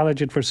can be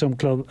challenging for some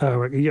clubs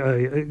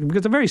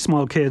because they're very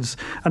small kids,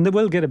 and they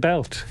will get a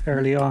belt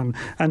early on.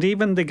 And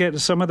even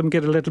some of them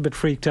get a little bit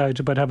freaked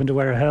out about having to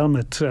wear a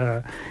helmet.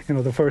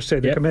 The first day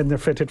they come in, they're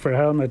fitted for a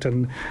helmet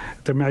and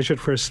they're measured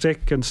for a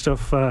stick and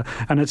stuff.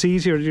 And it's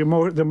easier.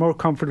 They're more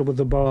comfortable with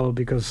the ball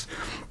because,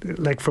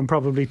 like from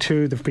probably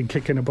 2, they've been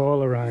kicking a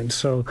ball around.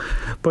 So,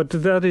 but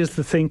that is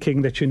the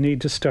thinking, that you need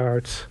to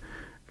start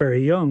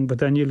very young. But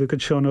then you look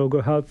at Sean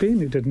O'Halpine,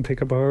 who didn't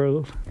pick up a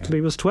hurl till he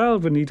was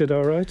 12, and he did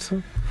all right. So,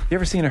 you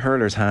ever seen a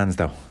hurler's hands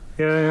though?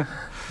 Yeah.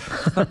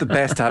 Not the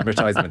best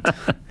advertisement.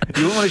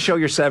 You won't want to show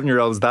your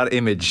 7-year-olds that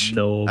image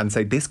and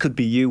say this could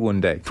be you one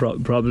day.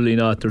 Probably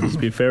not. There's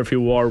been a fair few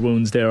war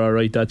wounds there, all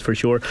right, that's for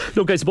sure.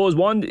 Look, I suppose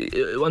one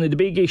of the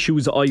big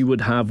issues I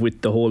would have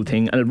with the whole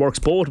thing, and it works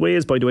both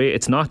ways, by the way,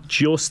 it's not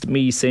just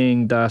me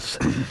saying that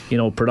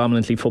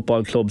predominantly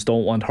football clubs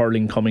don't want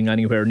hurling coming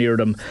anywhere near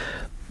them.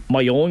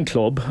 My own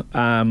club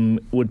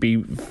would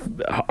be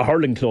a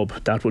hurling club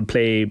that would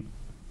play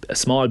a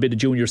small bit of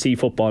junior C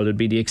football, would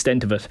be the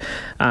extent of it.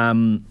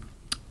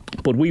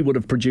 But we would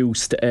have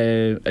produced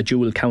a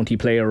dual county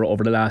player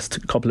over the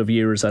last couple of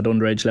years at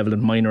underage level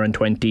and minor and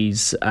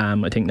 20s.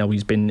 I think now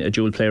he's been a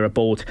dual player at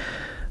both.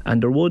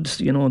 And there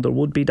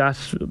would be that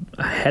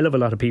a hell of a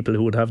lot of people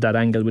who would have that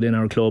angle within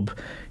our club.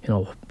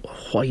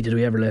 Why did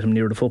we ever let him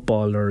near the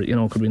football? Or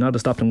could we not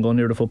have stopped him going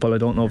near the football? I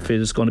don't know if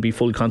it's going to be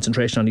full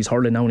concentration on his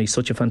hurling now, and he's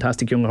such a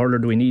fantastic young hurler.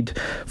 Do we need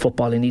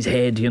football in his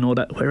head?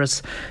 That.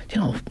 Whereas,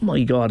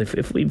 my God,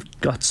 if we've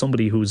got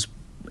somebody who's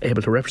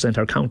able to represent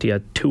our county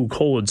at 2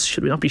 codes,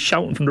 should we not be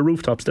shouting from the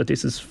rooftops that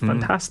this is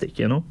fantastic?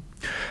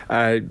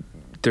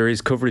 There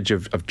is coverage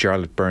of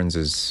Jarlath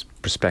Burns's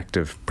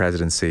prospective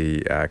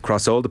presidency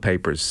across all the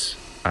papers,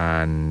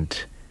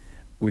 and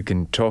we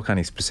can talk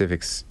any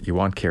specifics you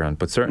want, Kieran,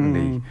 but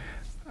certainly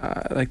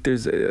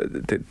there's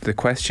the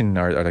question,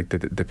 or like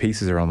the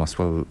pieces are almost,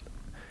 well,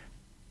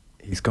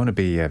 he's going to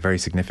be a very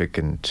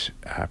significant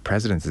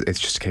president. It's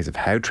just a case of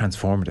how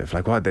transformative,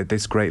 like what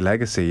this great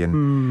legacy,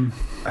 and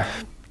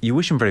you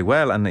wish him very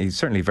well, and he's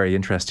certainly a very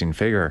interesting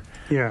figure,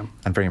 and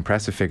very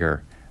impressive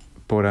figure.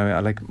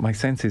 But my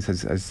sense is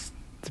has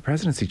the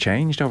presidency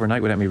changed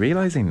overnight without me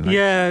realising?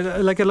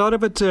 Like a lot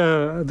of it,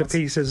 the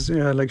pieces,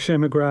 like Shane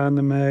McGrath in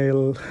the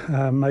Mail,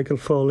 Michael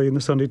Foley in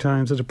the Sunday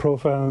Times, did a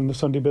profile in the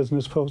Sunday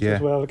Business Post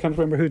as well. I can't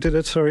remember who did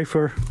it, sorry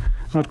for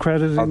not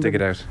crediting I'll dig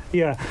it out.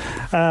 Yeah.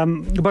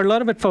 But a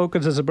lot of it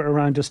focuses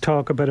around just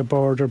talk about a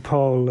border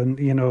poll and,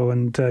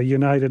 and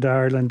United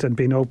Ireland, and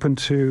being open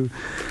to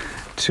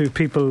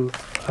people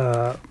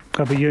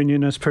of a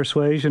unionist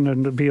persuasion,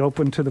 and be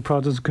open to the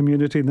Protestant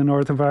community in the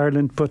north of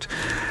Ireland. But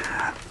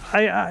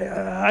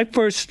I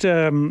first,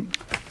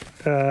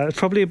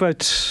 probably about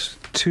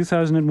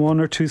 2001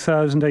 or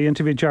 2000, I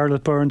interviewed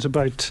Jarlath Burns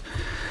about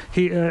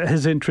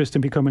his interest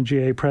in becoming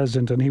GA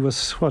president, and he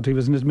was in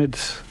his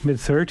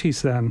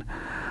mid-30s then,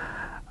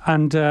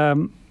 and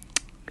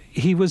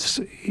he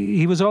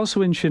was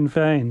also in Sinn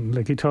Féin.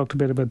 Like, he talked a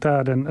bit about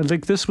that, and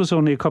like this was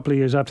only a couple of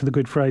years after the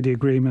Good Friday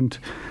Agreement.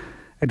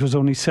 It was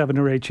only 7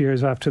 or 8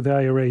 years after the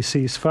IRA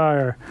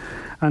ceasefire.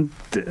 And,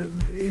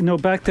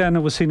 back then it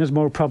was seen as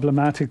more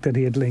problematic that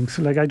he had links.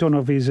 Like, I don't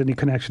know if he's any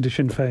connection to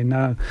Sinn Féin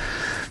now,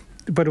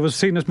 but it was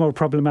seen as more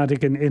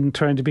problematic in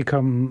trying to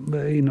become,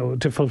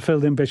 to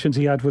fulfil the ambitions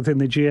he had within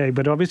the GA.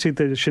 But obviously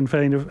the Sinn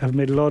Féin have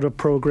made a lot of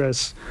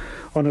progress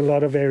on a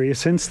lot of areas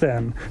since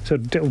then. So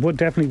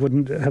definitely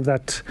wouldn't have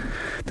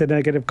the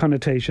negative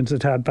connotations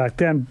it had back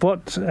then.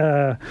 But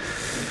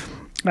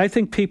I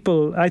think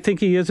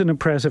he is an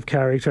impressive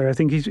character. I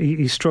think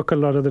he struck a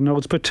lot of the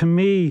notes. But to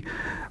me,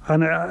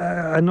 and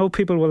I know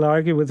people will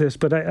argue with this,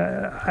 but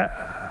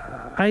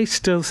I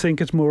still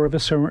think it's more of a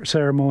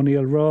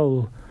ceremonial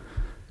role.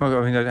 Well,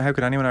 I mean, how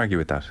could anyone argue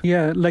with that?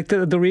 Yeah, like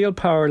the real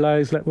power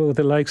lies with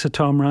the likes of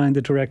Tom Ryan,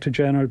 the Director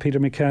General, Peter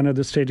McKenna,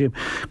 the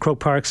Croke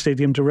Park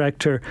Stadium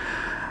Director.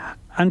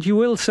 And you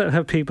will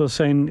have people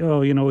saying,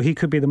 he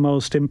could be the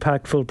most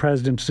impactful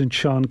president since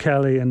Sean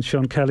Kelly, and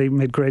Sean Kelly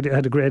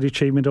had a great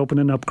achievement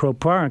opening up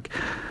Croke Park.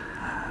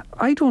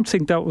 I don't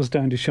think that was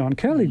down to Sean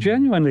Kelly,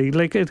 genuinely.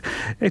 Like, it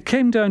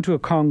came down to a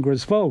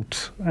Congress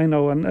vote, I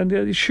know,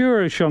 and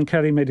sure, Sean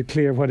Kelly made it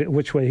clear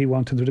which way he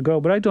wanted it to go,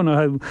 but I don't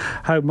know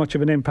how much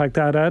of an impact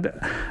that had.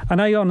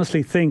 And I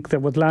honestly think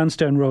that with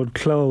Lansdowne Road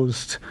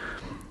closed,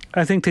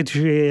 I think the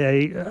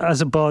GAA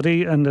as a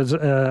body and as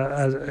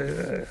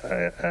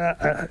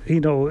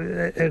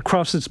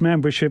across its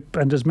membership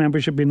and as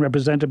membership being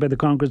represented by the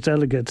Congress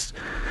delegates,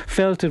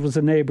 felt it was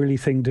a neighbourly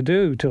thing to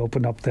do to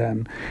open up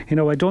then.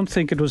 I don't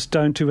think it was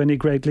down to any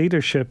great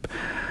leadership.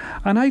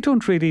 And I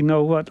don't really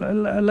know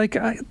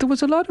there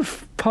was a lot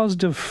of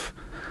positive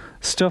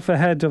stuff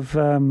ahead of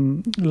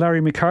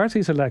Larry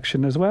McCarthy's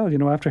election as well.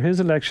 After his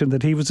election,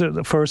 that he was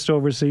the first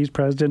overseas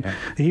president,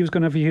 he was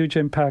going to have a huge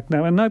impact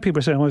now. And now people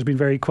are saying, he's been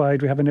very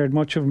quiet, we haven't heard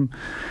much of him.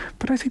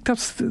 But I think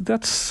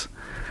that's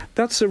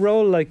a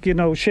role, like, Shane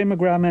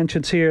McGrath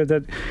mentions here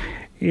that,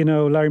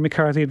 Larry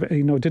McCarthy,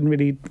 didn't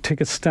really take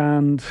a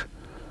stand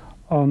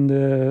on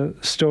the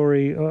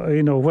story,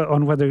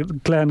 on whether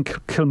Glenn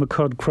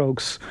Kilmacud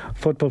Crokes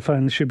football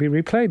final should be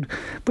replayed.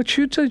 But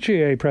should the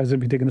GAA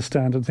president be taking a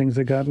stand on things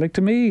like that? Like,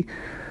 to me,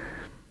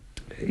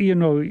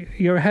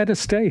 you're head of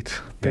state,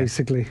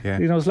 basically. Yeah.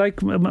 It's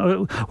like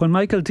when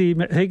Michael D.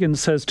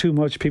 Higgins says too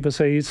much, people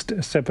say he's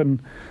stepping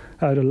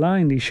out of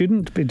line. He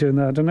shouldn't be doing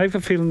that. And I have a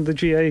feeling the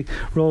GAA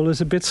role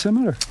is a bit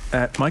similar.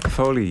 Michael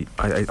Foley,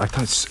 I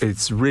thought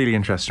it's really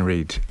interesting to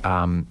read.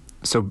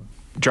 So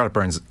Jarlath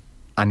Burns,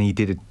 and he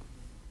did it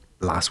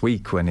last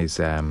week when his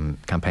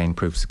campaign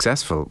proved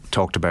successful,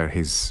 talked about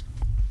his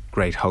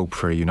great hope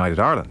for a united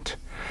Ireland.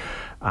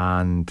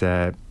 And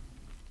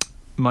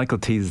Michael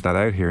teases that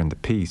out here in the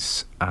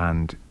piece,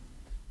 and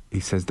he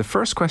says the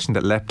first question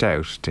that leapt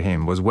out to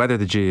him was whether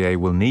the GAA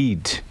will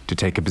need to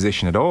take a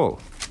position at all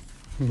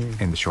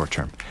in the short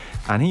term.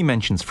 And he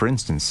mentions, for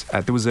instance,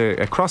 there was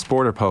a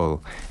cross-border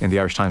poll in the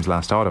Irish Times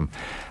last autumn.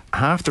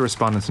 Half the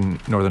respondents in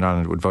Northern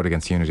Ireland would vote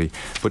against unity,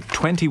 but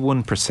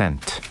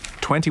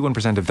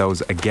 21% of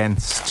those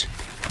against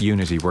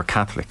unity were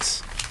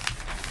Catholics.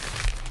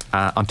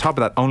 On top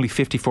of that, only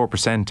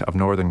 54% of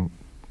Northern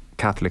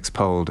Catholics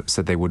polled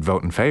said they would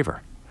vote in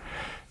favour.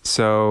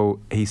 So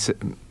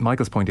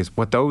Michael's point is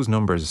what those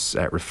numbers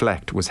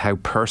reflect was how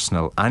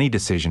personal any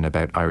decision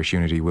about Irish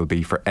unity will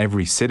be for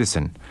every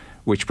citizen,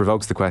 which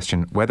provokes the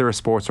question whether a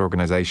sports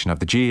organisation of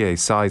the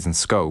GAA's size and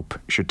scope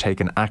should take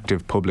an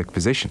active public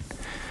position.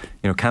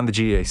 Can the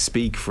GAA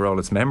speak for all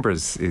its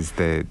members is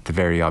the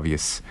very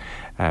obvious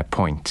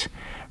point.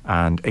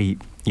 And he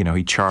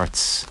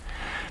charts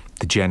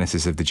the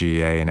genesis of the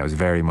GAA, and it was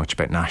very much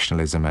about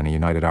nationalism and a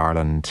united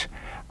Ireland.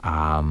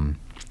 And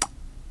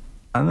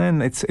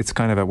then it's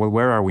kind of a, well,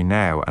 where are we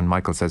now? And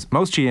Michael says,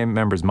 most GAA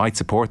members might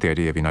support the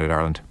idea of United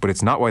Ireland, but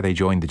it's not why they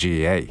joined the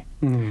GAA.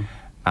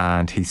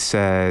 And he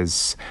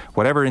says,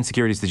 whatever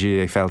insecurities the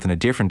GAA felt in a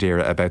different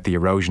era about the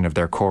erosion of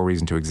their core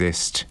reason to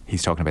exist,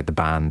 he's talking about the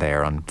ban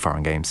there on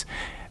foreign games,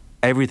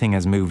 everything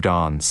has moved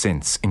on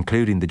since,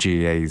 including the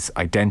GAA's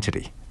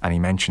identity. And he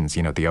mentions,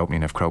 the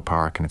opening of Croke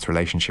Park and its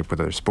relationship with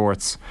other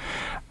sports.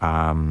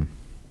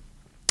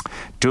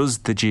 Does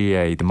the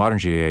GAA, the modern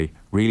GAA,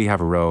 really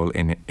have a role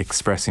in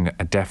expressing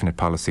a definite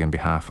policy on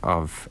behalf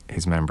of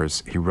his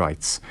members? He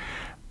writes,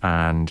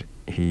 and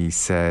he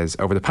says,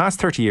 over the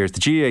past 30 years, the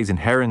GAA's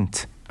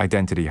inherent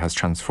identity has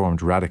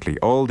transformed radically.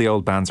 All the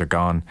old bands are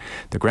gone.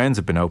 The grounds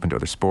have been open to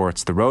other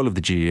sports. The role of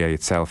the GAA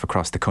itself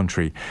across the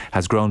country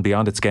has grown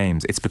beyond its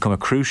games. It's become a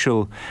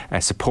crucial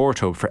support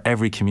hub for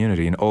every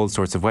community in all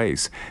sorts of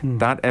ways.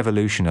 That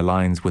evolution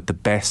aligns with the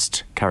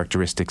best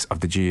characteristics of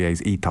the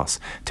GAA's ethos,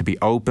 to be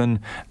open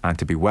and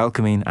to be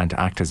welcoming and to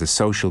act as a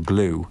social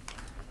glue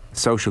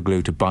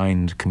to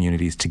bind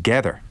communities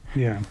together.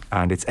 Yeah.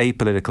 And its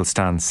apolitical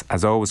stance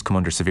has always come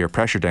under severe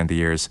pressure down the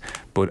years,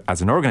 but as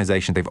an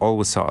organisation they've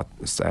always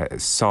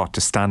sought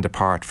to stand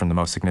apart from the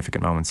most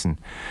significant moments in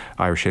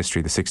Irish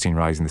history, the 16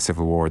 Rising, the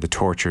Civil War, the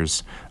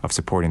tortures of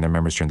supporting their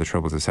members during the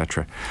Troubles,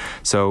 etc.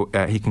 So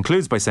he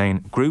concludes by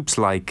saying groups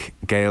like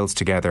Gaels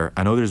Together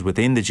and others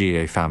within the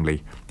GAA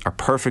family are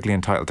perfectly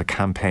entitled to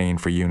campaign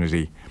for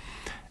unity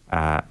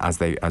as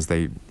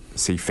they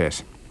see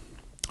fit.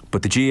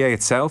 But the GAA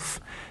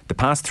itself, the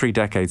past 3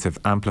 decades have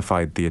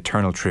amplified the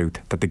eternal truth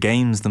that the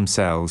games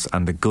themselves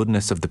and the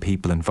goodness of the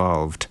people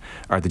involved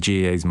are the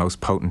GAA's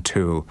most potent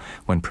tool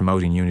when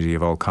promoting unity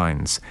of all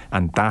kinds.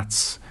 And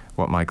that's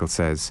what Michael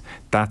says.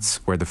 That's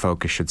where the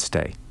focus should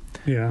stay.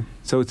 Yeah.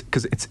 So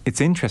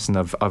it's interesting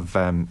of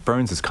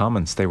Burns's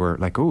comments. They were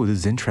like, oh, this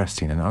is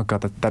interesting, and oh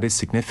God, that is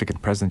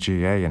significant, President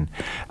GAA, and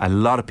a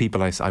lot of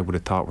people I would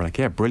have thought were like,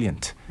 yeah,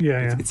 brilliant.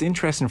 Yeah. It's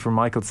interesting for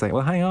Michael to say,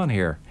 well, hang on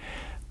here.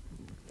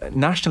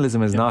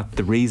 nationalism is not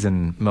the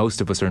reason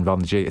most of us are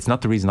involved in the GAA. It's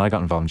not the reason I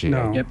got involved in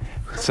GAA. No. Yep.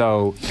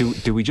 So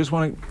do we just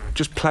want to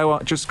just plough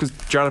on, just because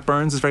Jarlath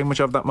Burns is very much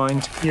of that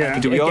mind? Yeah.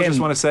 Do we all Again- just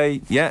want to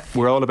say, yeah,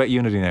 we're all about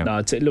unity now? No,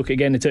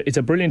 it's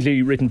a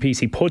brilliantly written piece.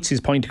 He puts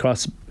his point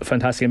across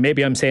fantastic. And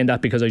maybe I'm saying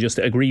that because I just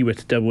agree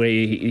with the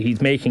way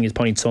he's making his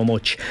point so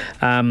much.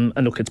 And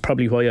look, it's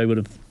probably why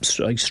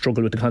I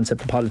struggle with the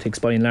concept of politics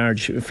by and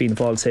large. Fianna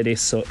Fáil say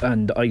this,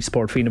 and I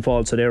support Fianna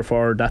Fáil, so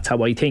therefore that's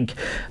how I think.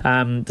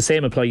 The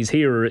same applies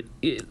here.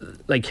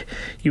 Like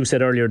you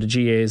said earlier, the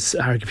GAA is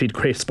arguably the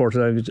greatest sports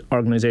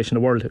organisation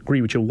in the world. I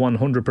agree with you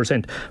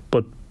 100%.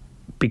 But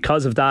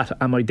because of that,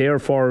 am I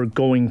therefore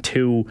going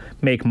to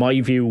make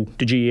my view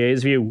the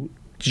GAA's view?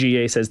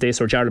 GAA says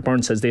this, or Jarlath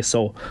Burns says this,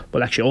 so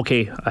well actually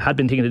okay, I had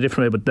been thinking a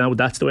different way, but now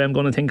that's the way I'm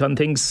going to think on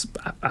things?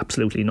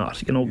 Absolutely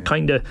not.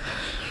 Kind of,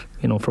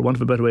 for want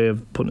of a better way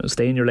of putting it,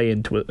 stay in your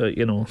lane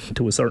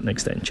to a certain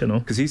extent,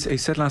 Because he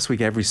said last week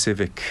every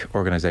civic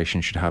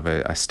organisation should have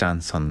a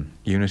stance on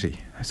unity.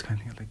 I was kind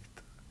of like,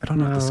 I don't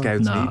know if the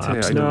Scouts No, need to.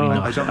 absolutely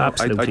not. I don't know.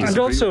 Absolutely I not. And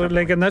also,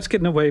 and that's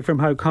getting away from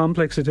how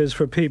complex it is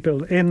for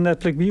people. In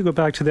that, you go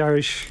back to the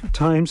Irish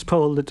Times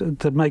poll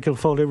that Michael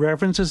Foley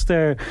references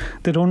there,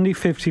 that only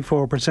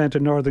 54%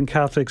 of Northern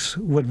Catholics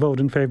would vote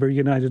in favour of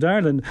United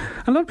Ireland.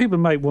 A lot of people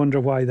might wonder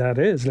why that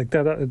is.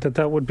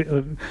 That would be,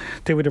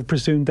 they would have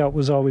presumed that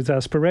was always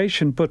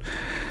aspiration, but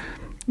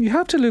you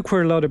have to look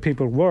where a lot of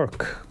people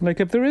work.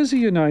 Like, if there is a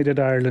United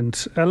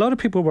Ireland, a lot of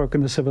people work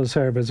in the civil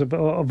service,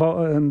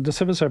 and the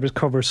civil service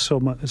covers so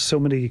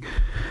many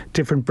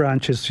different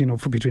branches,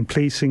 between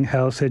policing,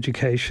 health,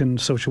 education,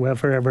 social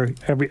welfare,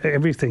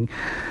 everything.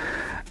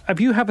 If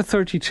you have a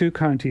 32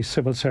 county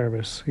civil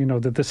service,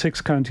 that the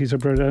 6 counties are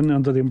brought in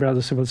under the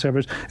umbrella civil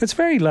service, it's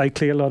very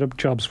likely a lot of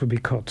jobs would be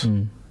cut.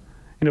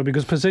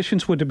 Because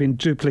positions would have been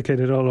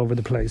duplicated all over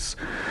the place.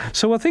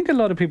 So I think a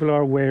lot of people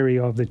are wary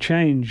of the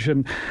change.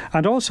 And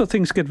also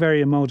things get very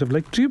emotive.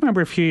 Like, do you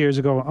remember a few years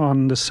ago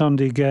on the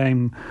Sunday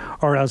game,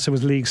 or else it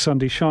was League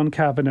Sunday, Sean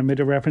Cavanagh made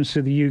a reference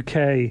to the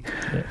UK.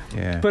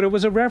 Yeah. But it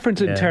was a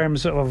reference in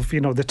terms of,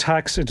 the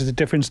tax, it is a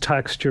different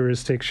tax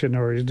jurisdiction,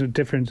 or a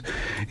different,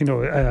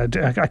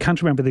 I can't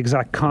remember the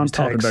exact context.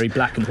 Talking very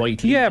black and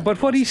white. Yeah,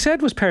 but what he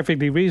said was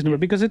perfectly reasonable,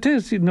 because it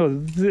is,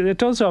 it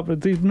does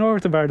the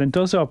north of Ireland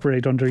does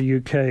operate under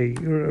UK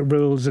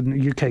rules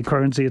and UK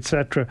currency,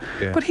 etc.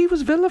 Yeah. But he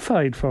was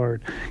vilified for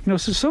it.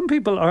 So some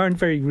people aren't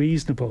very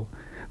reasonable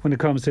when it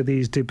comes to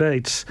these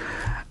debates.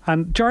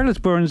 And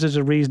Jarlath Burns is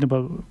a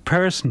reasonable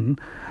person,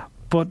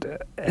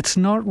 but it's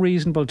not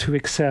reasonable to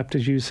accept,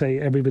 as you say,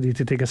 everybody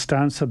to take a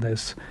stance on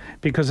this,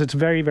 because it's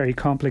very, very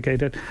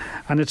complicated,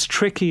 and it's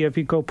tricky if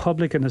you go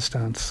public in a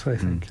stance, I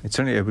think.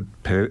 It would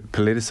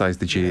politicise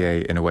the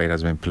GAA in a way it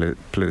hasn't been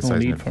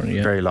politicised in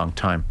a very long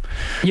time.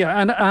 Yeah,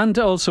 and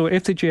also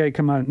if the GAA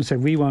come out and say,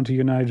 we want a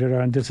United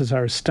Ireland, this is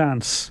our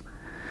stance,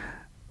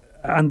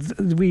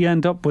 and we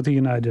end up with a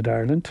United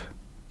Ireland,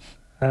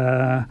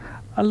 a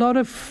lot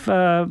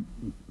of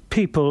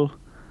people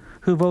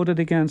who voted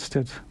against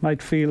it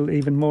might feel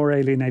even more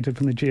alienated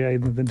from the GAA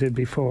than they did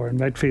before, and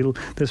might feel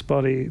this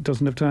body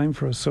doesn't have time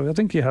for us. So I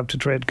think you have to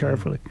tread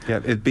carefully. Yeah,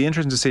 it'd be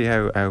interesting to see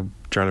how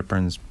Jarlath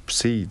Burns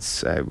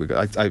proceeds.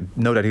 I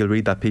know that he'll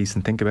read that piece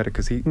and think about it,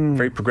 because he's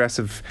very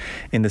progressive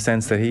in the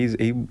sense that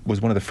he was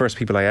one of the first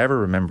people I ever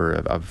remember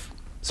of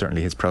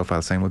certainly his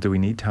profile saying, well, do we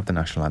need to have the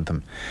national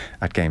anthem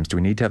at games? Do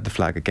we need to have the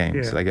flag at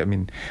games? Yeah.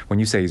 When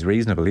you say he's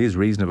reasonable, he is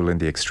reasonable in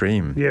the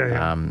extreme. Yeah.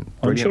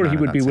 I'm sure he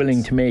would be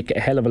willing to make a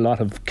hell of a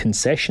lot of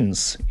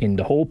concessions in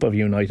the hope of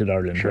United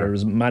Ireland. Sure.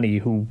 Whereas many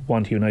who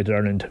want United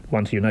Ireland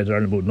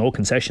with no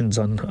concessions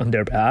on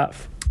their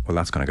behalf. Well,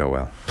 that's going to go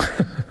well.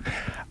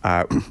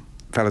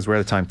 Fellas, we're out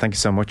of time. Thank you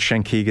so much.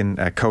 Shane Keegan,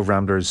 Cove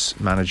Ramblers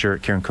manager,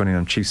 Kieran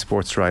Cunningham, chief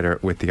sports writer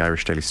with the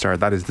Irish Daily Star.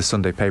 That is the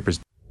Sunday Papers.